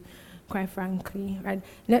everybody, quite frankly, right?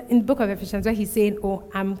 In the book of Ephesians, where he's saying,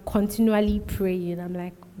 I'm continually praying. I'm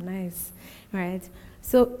like, nice, right?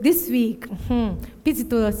 So this week, Peter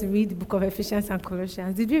told us to read the book of Ephesians and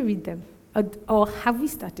Colossians. Did we read them? Or have we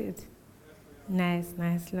started? Nice,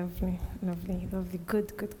 lovely,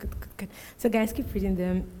 good. So, guys, keep reading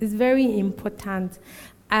them. It's very important.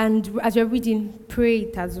 And as you're reading, pray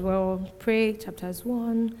it as well. Pray chapters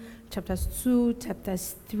 1, chapters 2,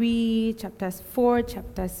 chapters 3, chapters 4,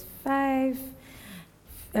 chapters 5,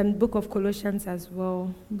 and Book of Colossians as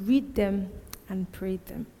well. Read them and pray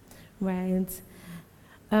them, right?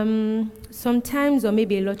 Sometimes, or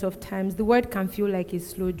maybe a lot of times, the word can feel like a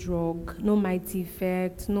slow drug, no mighty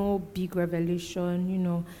effect, no big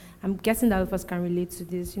revelation, I'm guessing that all of us can relate to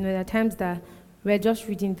this. There are times that we're just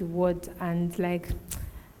reading the word and it's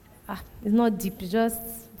not deep, it's just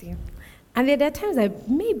there. And there are times that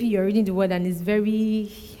maybe you're reading the word and it's very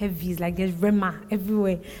heavy, it's like there's rema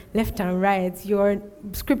everywhere, left and right. Your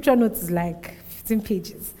scripture notes is like 15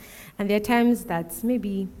 pages. And there are times that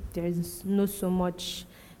maybe there is not so much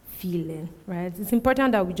feeling, right? It's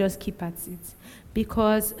important that we just keep at it,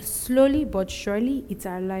 because slowly but surely, it's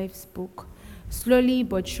our life's book. Slowly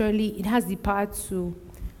but surely, it has the power to,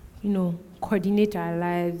 coordinate our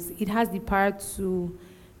lives. It has the power to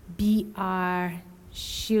be our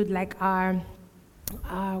shield, like our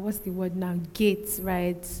what's the word now? Gates,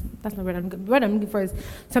 right? That's not what I'm looking for is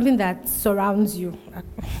something that surrounds you.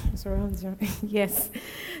 Surrounds you. Yes.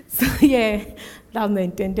 So yeah, that was not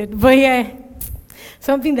intended. But yeah,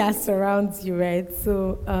 something that surrounds you, right?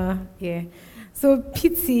 So yeah. So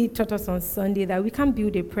PT taught us on Sunday that we can't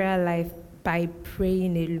build a prayer life by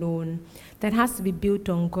praying alone. That has to be built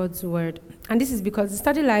on God's word. And this is because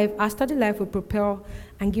our study life will propel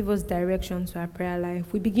and give us direction to our prayer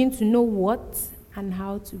life. We begin to know what and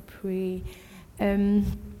how to pray.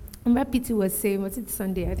 Remember PT was saying, was it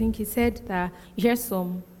Sunday? I think he said that you hear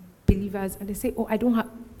some believers and they say, I don't have,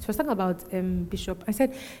 she was talking about Bishop. I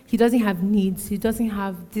said, he doesn't have needs, he doesn't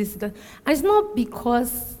have this. And it's not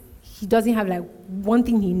because he doesn't have one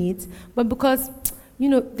thing he needs, but because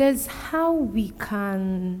there's how we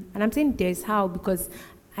can, and I'm saying there's how because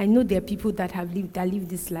I know there are people that live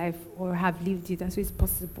this life or have lived it, and so it's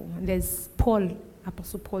possible. And there's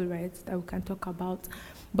Apostle Paul, right, that we can talk about.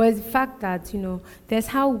 But it's the fact that, there's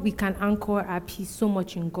how we can anchor our peace so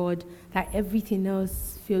much in God that everything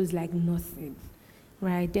else feels like nothing,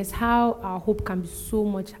 right? There's how our hope can be so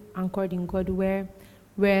much anchored in God where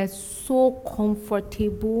we're so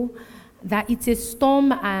comfortable that it's a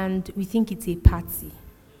storm and we think it's a party,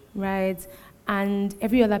 right? And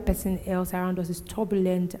every other person else around us is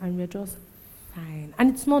turbulent and we're just fine.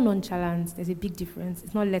 And it's not nonchalant. There's a big difference.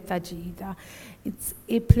 It's not lethargy either. It's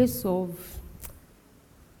a place of,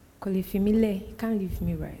 you can't leave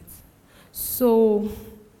me, right? So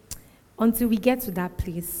until we get to that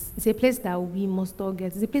place, it's a place that we must all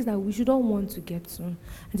get. It's a place that we should all want to get to.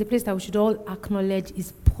 It's a place that we should all acknowledge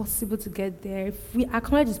is possible to get there. If we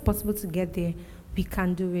acknowledge it's possible to get there, we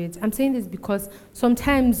can do it. I'm saying this because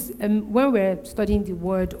sometimes when we're studying the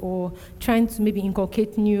word or trying to maybe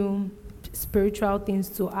inculcate new spiritual things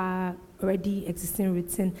to our already existing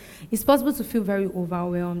routine, it's possible to feel very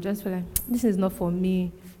overwhelmed. Just feel like, this is not for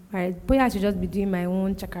me, right? But I should just be doing my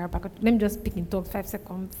own chakra. Let me just speak in talk 5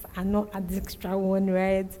 seconds and not add this extra one,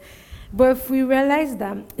 right? But if we realize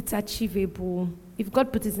that it's achievable, if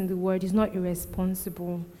God puts it in the word, He's not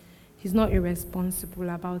irresponsible. He's not irresponsible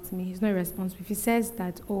about me. He's not irresponsible. If He says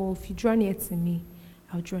that, if you draw near to me,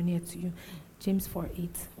 I'll draw near to you. James 4:8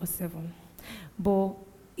 or 7. But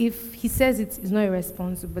if He says it's not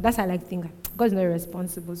irresponsible, that's how I like to think. God's not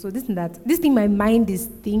irresponsible. So this thing my mind is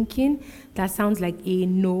thinking that sounds like a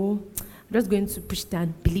no, I'm just going to push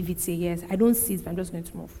down, believe it, say yes. I don't see it, but I'm just going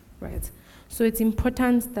to move, right? So it's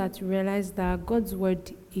important that you realize that God's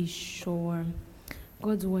word is sure.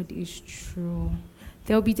 God's word is true.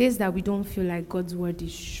 There will be days that we don't feel like God's word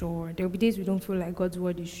is sure. There will be days we don't feel like God's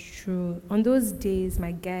word is true. On those days,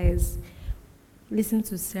 my guys, listen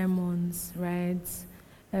to sermons, right?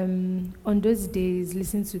 On those days,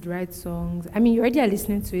 listen to the right songs. I mean, you already are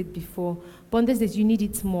listening to it before, but on those days, you need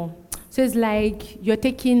it more. So it's like you're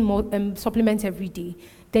taking more supplements every day.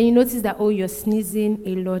 Then you notice that, you're sneezing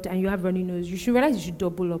a lot and you have runny nose. You should realize you should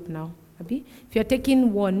double up now. Abi? If you're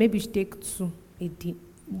taking one, maybe you should take 2 a day.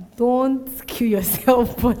 Don't kill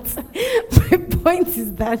yourself, but my point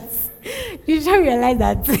is that you should realize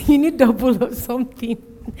that you need double of something.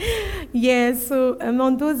 Yeah, so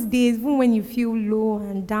on those days, even when you feel low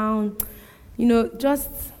and down, just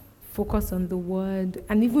focus on the word.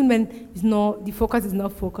 And even when the focus is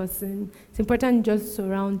not focusing, it's important to just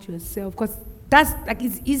surround yourself, because that's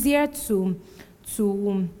it's easier to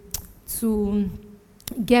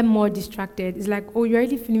get more distracted. It's like, you're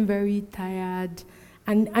already feeling very tired.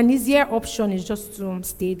 And an easier option is just to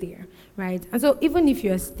stay there, right? And so even if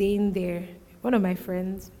you're staying there, one of my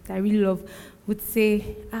friends that I really love would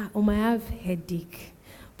say, I have headache.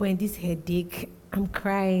 But in this headache, I'm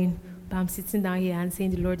crying, but I'm sitting down here and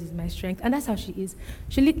saying the Lord is my strength. And that's how she is.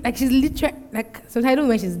 She's literally, like, sometimes I don't know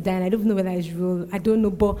when she's dying. I don't know whether it's real. I don't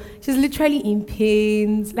know, but she's literally in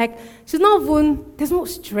pain. Like, she's not even, there's no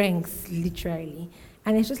strength, literally.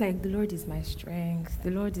 And it's just like, the Lord is my strength. The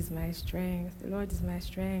Lord is my strength. The Lord is my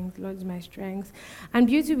strength. The Lord is my strength. And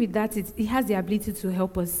beauty with that, it has the ability to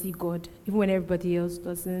help us see God, even when everybody else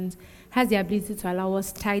doesn't. Has the ability to allow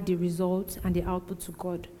us tie the result and the output to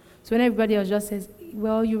God. So when everybody else just says,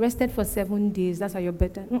 well, you rested for 7 days, that's why you're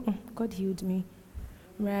better. God healed me,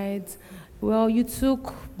 right? Well, you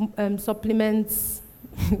took supplements,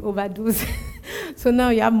 overdose, so now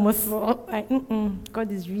you have muscle. Like,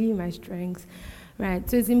 God is really my strength. Right,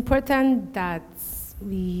 so it's important that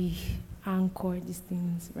we anchor these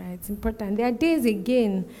things, right? It's important. There are days,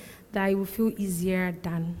 again, that it will feel easier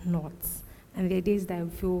than not. And there are days that I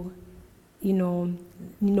will feel,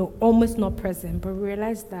 almost not present, but we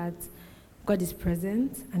realize that God is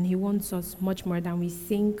present and He wants us much more than we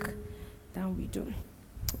think, than we do.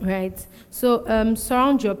 Right? So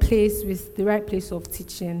surround your place with the right place of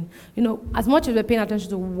teaching. As much as we're paying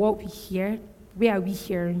attention to what we hear, where are we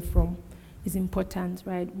hearing from? Is important,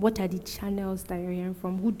 right? What are the channels that you're hearing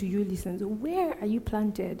from? Who do you listen to? Where are you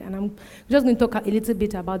planted? And I'm just going to talk a little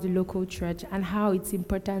bit about the local church and how it's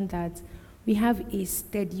important that we have a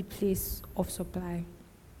steady place of supply.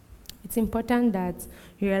 It's important that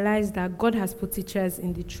you realize that God has put teachers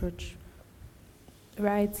in the church,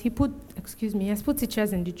 right? He has put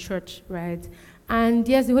teachers in the church, right? And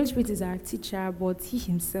yes, the Holy Spirit is our teacher, but He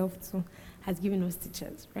Himself too has given us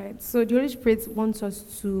teachers, right? So the Holy Spirit wants us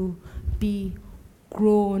to be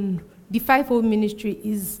grown. The fivefold ministry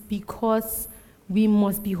is because we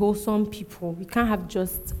must be wholesome people. We can't have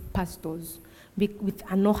just pastors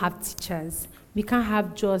and not have teachers. We can't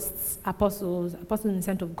have just apostles in the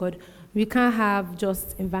sense of God. We can't have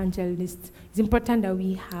just evangelists. It's important that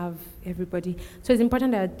we have everybody. So it's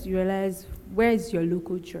important that you realize, where is your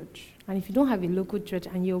local church? And if you don't have a local church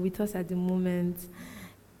and you're with us at the moment,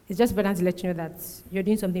 it's just important to let you know that you're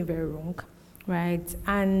doing something very wrong, right?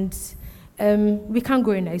 And we can't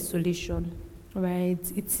go in isolation,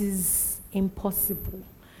 right? It is impossible,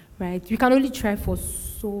 right? You can only try for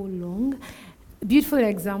so long. Beautiful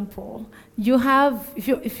example. You have,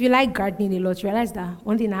 if you like gardening a lot, you realize that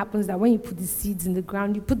one thing that happens that when you put the seeds in the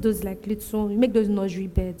ground, you put those you make those nursery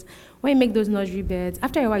beds. When you make those nursery beds,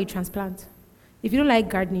 after a while you transplant. If you don't like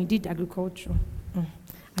gardening, you did agriculture, and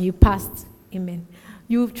you passed, amen.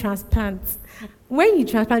 You transplant. When you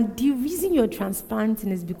transplant, the reason you're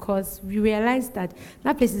transplanting is because we realize that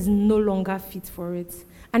place is no longer fit for it,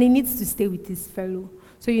 and it needs to stay with its fellow.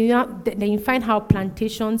 So then you find how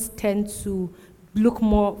plantations tend to look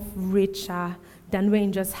more richer than when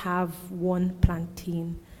you just have one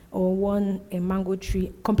plantain or one mango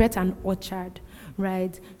tree compared to an orchard,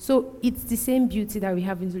 right? So it's the same beauty that we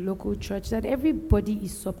have in the local church, that everybody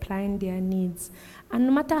is supplying their needs. And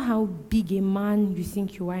no matter how big a man you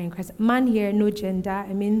think you are in Christ, man here, no gender,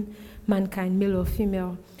 I mean mankind, male or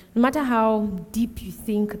female, no matter how deep you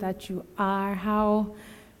think that you are, how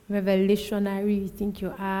revelationary you think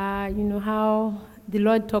you are, how the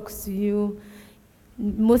Lord talks to you,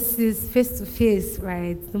 Moses face to face,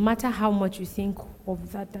 right? No matter how much you think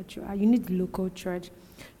of that you are, you need the local church.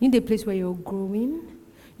 You need a place where you're growing.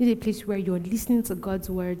 You need a place where you're listening to God's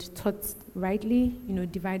word taught rightly,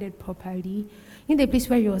 divided properly. You need a place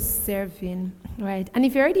where you're serving, right? And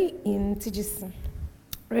if you're already in TGC,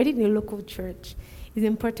 already in the local church, it's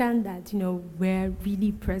important that, we're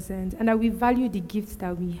really present and that we value the gifts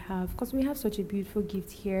that we have, because we have such a beautiful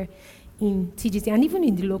gift here in TGC and even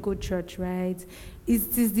in the local church, right? It's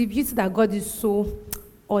the beauty that God is so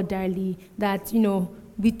orderly that,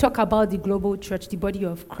 we talk about the global church, the body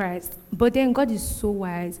of Christ, but then God is so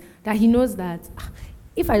wise that He knows that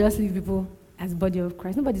if I just leave people as body of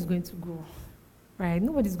Christ, nobody's going to grow, right?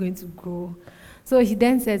 Nobody's going to grow. So He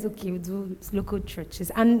then says, okay, we'll do local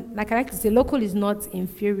churches. And like I like to say, local is not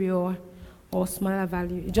inferior or smaller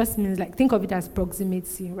value. It just means, think of it as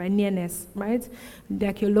proximity, right? Nearness, right?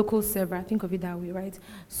 Like your local server, think of it that way, right?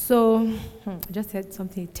 So, I just said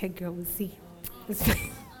something a tech girl will see.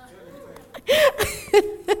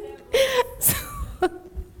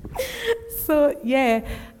 So yeah,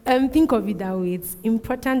 think of it that way. It's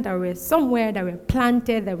important that we're somewhere, that we're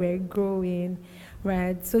planted, that we're growing,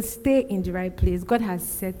 right? So stay in the right place. God has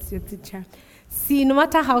set your teacher. See, no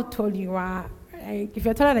matter how tall you are, if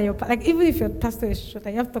you're taller than your even if your pastor is short,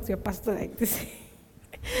 you have to talk to your pastor like this.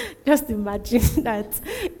 Just imagine that,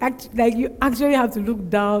 you actually have to look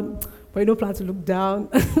down, but you don't plan to look down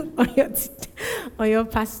on your teacher. or your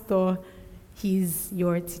pastor, he's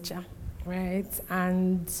your teacher, right?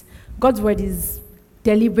 And God's word is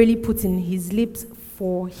deliberately put in his lips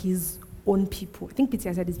for his own people. I think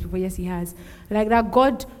Peter said this before. Yes, he has. Like that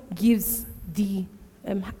God gives the,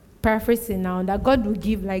 paraphrasing now, that God will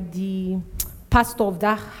give like the pastor of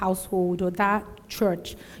that household or that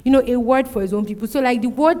church, a word for his own people. So like the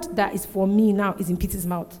word that is for me now is in Peter's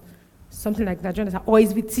mouth. Something like that, do you understand? Or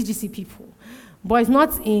it's with TGC people. But it's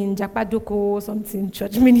not in Jakpadoko or something,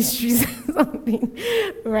 church ministries or something,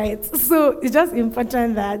 right? So it's just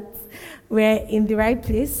important that we're in the right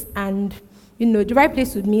place. And, the right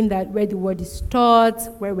place would mean that where the word is taught,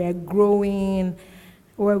 where we're growing,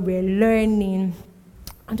 where we're learning,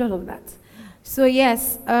 and all of that. So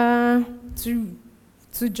yes, to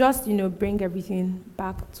just, bring everything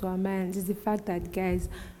back to our minds is the fact that, guys,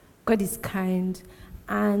 God is kind,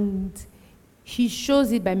 and he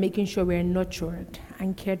shows it by making sure we're nurtured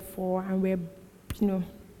and cared for, and we're,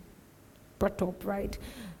 brought up, right?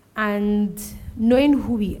 And knowing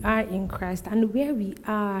who we are in Christ and where we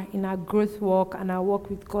are in our growth walk and our walk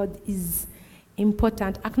with God is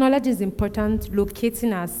important. Acknowledge is important.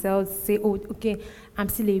 Locating ourselves, say, oh, okay, I'm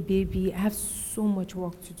still a baby. I have so much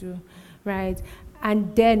work to do, right?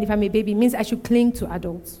 And then if I'm a baby, it means I should cling to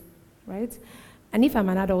adults, right? And if I'm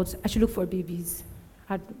an adult, I should look for babies,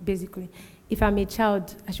 basically. If I'm a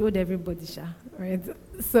child, I should hold everybody, right?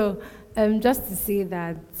 So just to say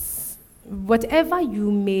that whatever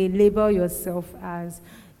you may label yourself as,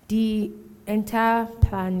 the entire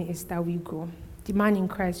plan is that we grow. The man in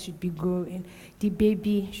Christ should be growing. The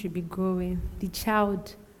baby should be growing. The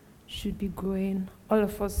child should be growing. All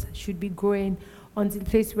of us should be growing until the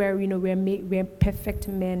place where we're perfect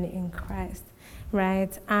men in Christ,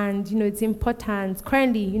 right? And it's important.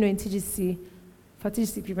 Currently, in TGC, for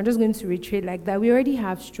TGC people, I'm just going to reiterate like that. We already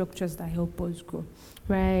have structures that help us grow,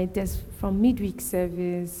 right? There's from midweek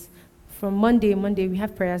service. From Monday, we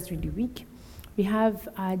have prayers through the week. We have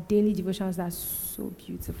our daily devotions that are so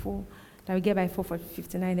beautiful that we get by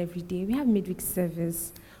 4:59 every day. We have midweek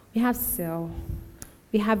service. We have cell.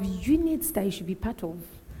 We have units that you should be part of.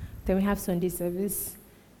 Then we have Sunday service.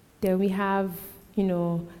 Then we have,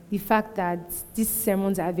 the fact that these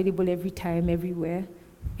sermons are available every time, everywhere.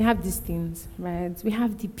 We have these things, right? We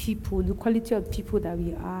have the people, the quality of people that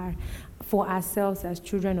we are for ourselves as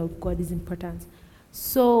children of God is important.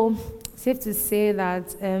 So, safe to say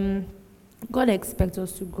that God expects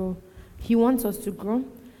us to grow. He wants us to grow,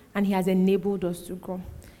 and he has enabled us to grow.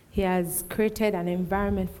 He has created an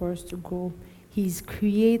environment for us to grow. He's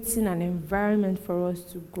creating an environment for us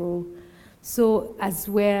to grow. So as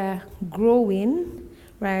we're growing,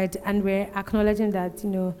 right, and we're acknowledging that,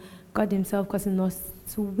 God himself causing us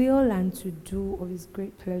to will and to do of his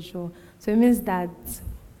great pleasure. So it means that,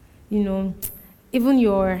 even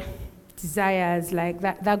your desires like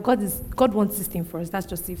that God wants this thing for us. That's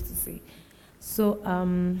just safe to say. So,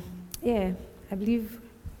 I believe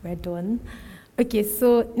we're done. Okay,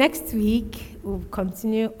 so next week we'll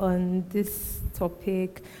continue on this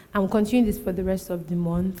topic, and we'll continue this for the rest of the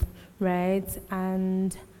month, right?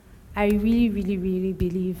 And I really, really, really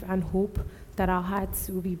believe and hope that our hearts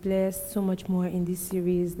will be blessed so much more in this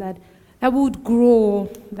series, that we would grow,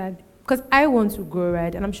 because I want to grow,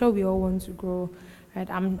 right? And I'm sure we all want to grow, right?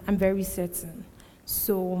 I'm very certain.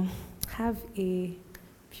 So have a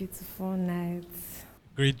beautiful night.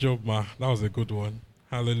 Great job, Ma. That was a good one.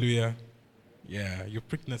 Hallelujah. Yeah, you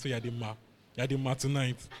pricked me, so you had the Ma. You had the Ma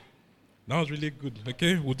tonight. That was really good.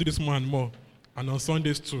 Okay, we'll do this more and more. And on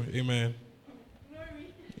Sundays too. Amen.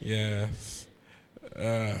 Yes.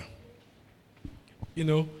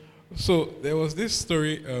 So there was this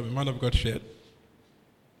story a man of God shared.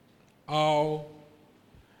 How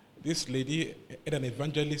this lady had an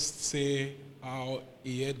evangelist say how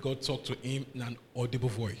he heard God talk to him in an audible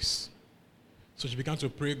voice. So she began to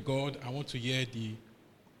pray, God, I want to hear the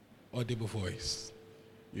audible voice,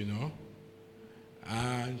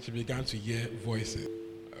 And she began to hear voices,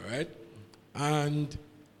 all right? And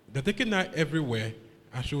they're taking her everywhere,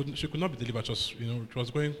 and she could not be delivered. She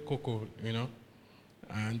was going cocoa,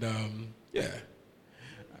 And,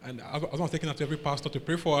 And I was taking her to every pastor to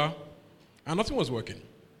pray for her, and nothing was working.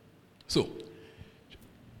 So,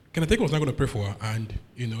 Kenateka was not going to pray for her, and,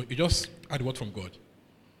 you just had a word from God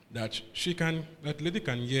that that lady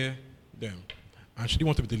can hear them, and she didn't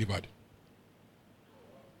want to be delivered.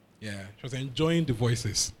 Yeah, she was enjoying the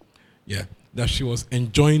voices. Yeah, that she was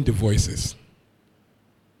enjoying the voices.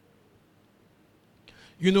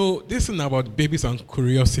 This thing about babies and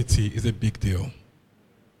curiosity is a big deal.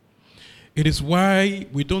 It is why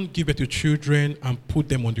we don't give it to children and put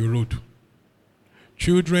them on the road.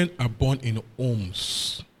 Children are born in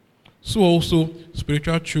homes So also,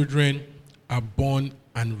 spiritual children are born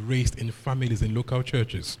and raised in families in local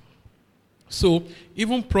churches. So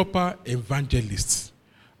even proper evangelists,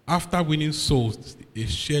 after winning souls, they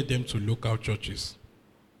share them to local churches.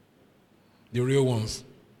 The real ones.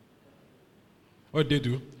 What they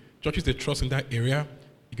do? Churches they trust in that area,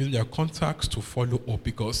 giving their contacts to follow up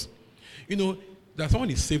because, that someone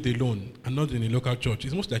is saved alone and not in a local church.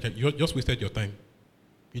 It's most like you just wasted your time.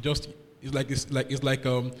 It's like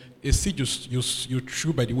a seed you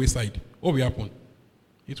threw by the wayside. What will happen?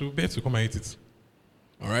 It will be better to come and eat it.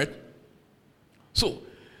 All right. So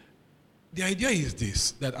the idea is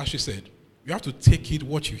this: that as she said, you have to take it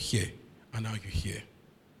what you hear and how you hear.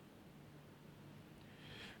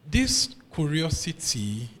 This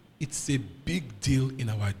curiosity, it's a big deal in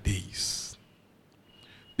our days.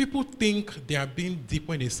 People think they are being deep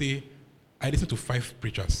when they say, I listen to 5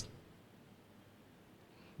 preachers.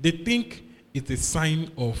 They think it's a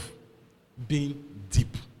sign of being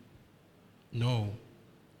deep. No.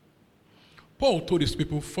 Paul told his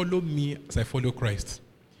people, follow me as I follow Christ.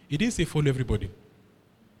 He didn't say follow everybody.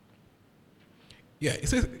 Yeah, he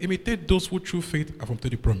says, imitate those who through faith are from to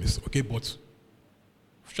the promise. Okay, but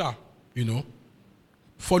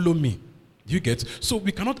follow me. Do you get? So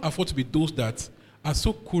we cannot afford to be those that are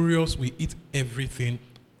so curious we eat everything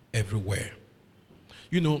everywhere.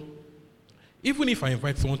 Even if I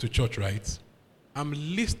invite someone to church, right, I'm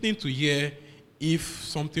listening to hear if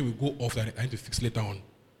something will go off that I need to fix later on.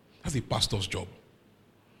 That's a pastor's job.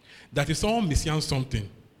 That if someone mishears something,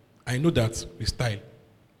 I know that with style,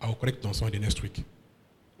 I will correct it on Sunday next week.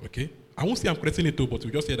 Okay? I won't say I'm correcting it too, but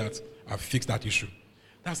we'll just say that I've fixed that issue.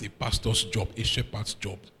 That's a pastor's job, a shepherd's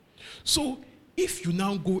job. So, if you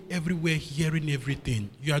now go everywhere hearing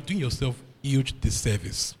everything, you are doing yourself huge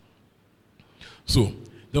disservice. So,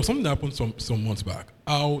 there was something that happened some months back.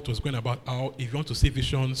 It was going about how if you want to see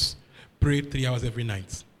visions, pray 3 hours every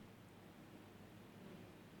night.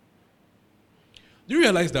 Do you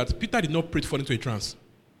realize that Peter did not pray to fall into a trance?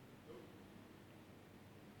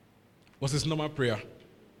 It was his normal prayer,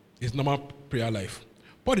 his normal prayer life.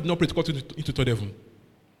 Paul did not pray to go into third heaven.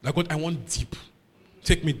 Like, God, I want deep.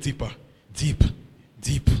 Take me deeper. Deep.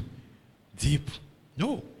 Deep. Deep.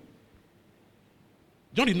 No.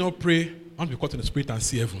 John did not pray, I want to be caught in the spirit and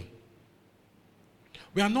see heaven.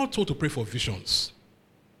 We are not told to pray for visions.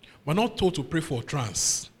 We are not told to pray for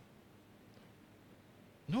trance.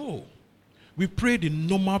 No. We pray the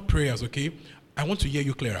normal prayers, okay? I want to hear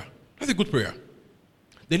you clearer. That's a good prayer.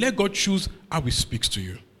 Then let God choose how he speaks to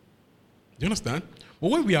you. Do you understand? But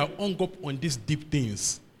when we are hung up on these deep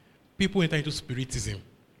things, people enter into spiritism.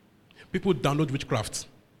 People download witchcraft.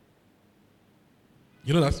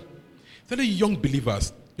 You know that? Especially young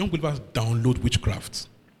believers download witchcraft.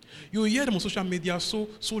 You hear them on social media so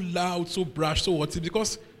loud, so brash, so what?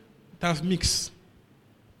 Because that's mixed.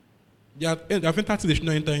 They have entered they should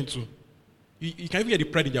not enter into. You can even hear the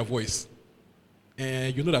pride in their voice.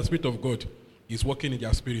 And you know that the Spirit of God is working in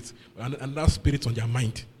their spirit. And that spirit's on their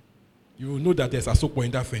mind. You will know that there's a soap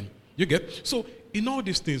in that thing. You get? So, in all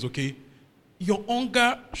these things, okay, your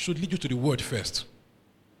hunger should lead you to the word first.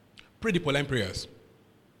 Pray the Pauline prayers.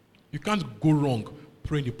 You can't go wrong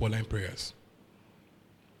praying the Pauline prayers.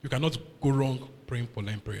 You cannot go wrong praying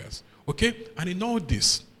Pauline prayers. Okay? And in all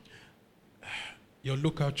this, your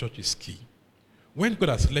local church is key. When God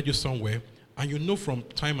has led you somewhere, and you know from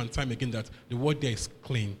time and time again that the word there is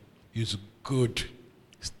clean, is good,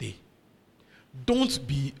 stay. Don't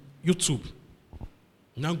be YouTube.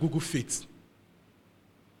 Now Google Faith.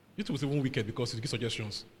 YouTube was even wicked because it gives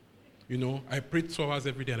suggestions. I prayed 12 hours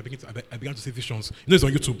every day and I began to see visions. It's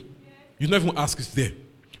on YouTube. You don't even ask, it's there.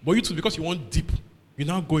 But YouTube, because you want deep, you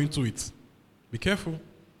now go into it. Be careful.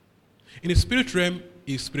 In the spirit realm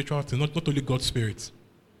is spirituality, not only God's spirit.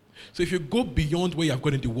 So if you go beyond where you have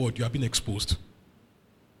gone in the world, you have been exposed.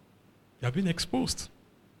 You have been exposed.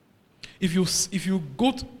 If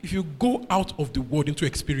you go out of the world into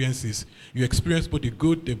experiences, you experience both the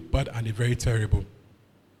good, the bad, and the very terrible.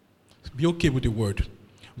 Be okay with the word.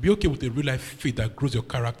 Be okay with the real life faith that grows your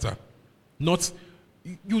character. Not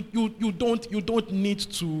you don't need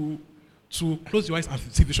to close your eyes and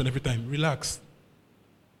see vision every time. Relax.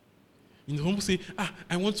 People say,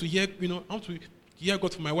 I want to hear, I want to hear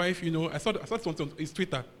God for my wife. I saw something on his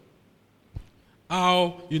Twitter.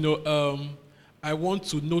 How, I want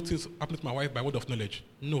to know things happening to my wife by word of knowledge.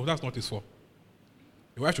 No, that's not what it's for.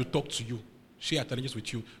 Your wife should talk to you, share challenges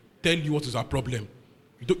with you, tell you what is her problem.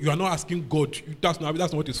 You are not asking God. That's not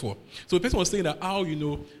what it's for. So the person was saying that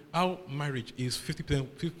how marriage is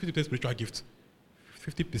 50% spiritual gift.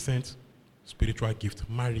 50% spiritual gift.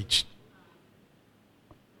 Marriage.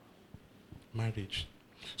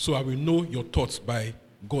 So I will know your thoughts by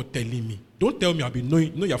God telling me. Don't tell me I'll be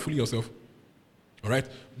knowing. Know you're fooling yourself. All right?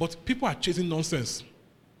 But people are chasing nonsense.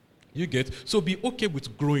 You get? So be okay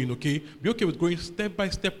with growing, okay? Be okay with growing step by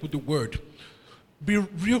step with the word. Be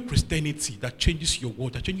real Christianity that changes your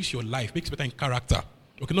world, that changes your life, makes it better in character.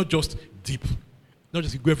 Okay, not just deep. Not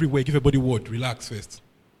just go everywhere, give everybody word, relax first.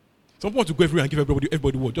 Some people want to go everywhere and give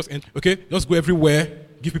everybody word. Just go everywhere,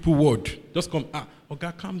 give people word. Just come,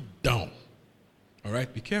 okay, calm down. All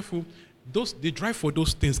right, be careful. The drive for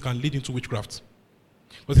those things can lead into witchcraft.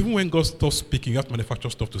 Because even when God stops speaking, you have to manufacture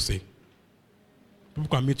stuff to say. People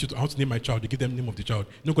can meet you, I want to name my child, you give them the name of the child.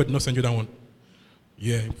 You know God did not send you that one.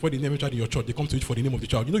 Yeah, before they name a child in your church, they come to you for the name of the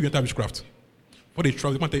child. You know you enter witchcraft. Before they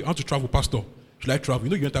travel, they want to tell you, I want to travel, pastor. Should I travel? You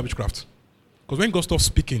know you enter witchcraft. Because when God stops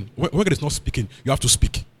speaking, when God is not speaking, you have to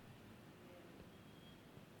speak.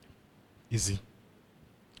 Easy.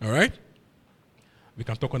 All right? We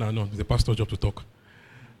can talk on and on. It's the pastor's job to talk.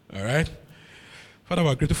 All right? Father, we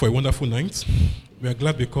are grateful for a wonderful night. We are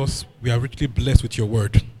glad because we are richly blessed with your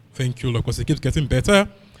word. Thank you, Lord, because it keeps getting better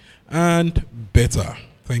and better.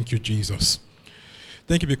 Thank you, Jesus.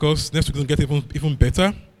 Thank you because next week will get even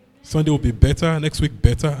better. Sunday will be better. Next week,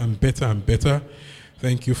 better and better and better.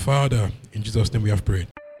 Thank you, Father. In Jesus' name we have prayed.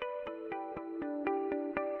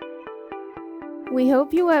 We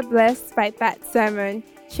hope you were blessed by that sermon.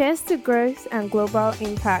 Cheers to growth and global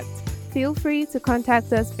impact. Feel free to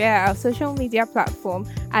contact us via our social media platform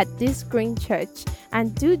at This Green Church,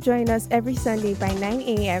 and do join us every Sunday by 9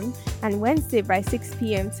 a.m. and Wednesday by 6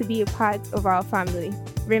 p.m. to be a part of our family.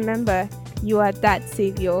 Remember, you are that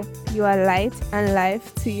Savior. You are light and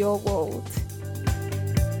life to your world.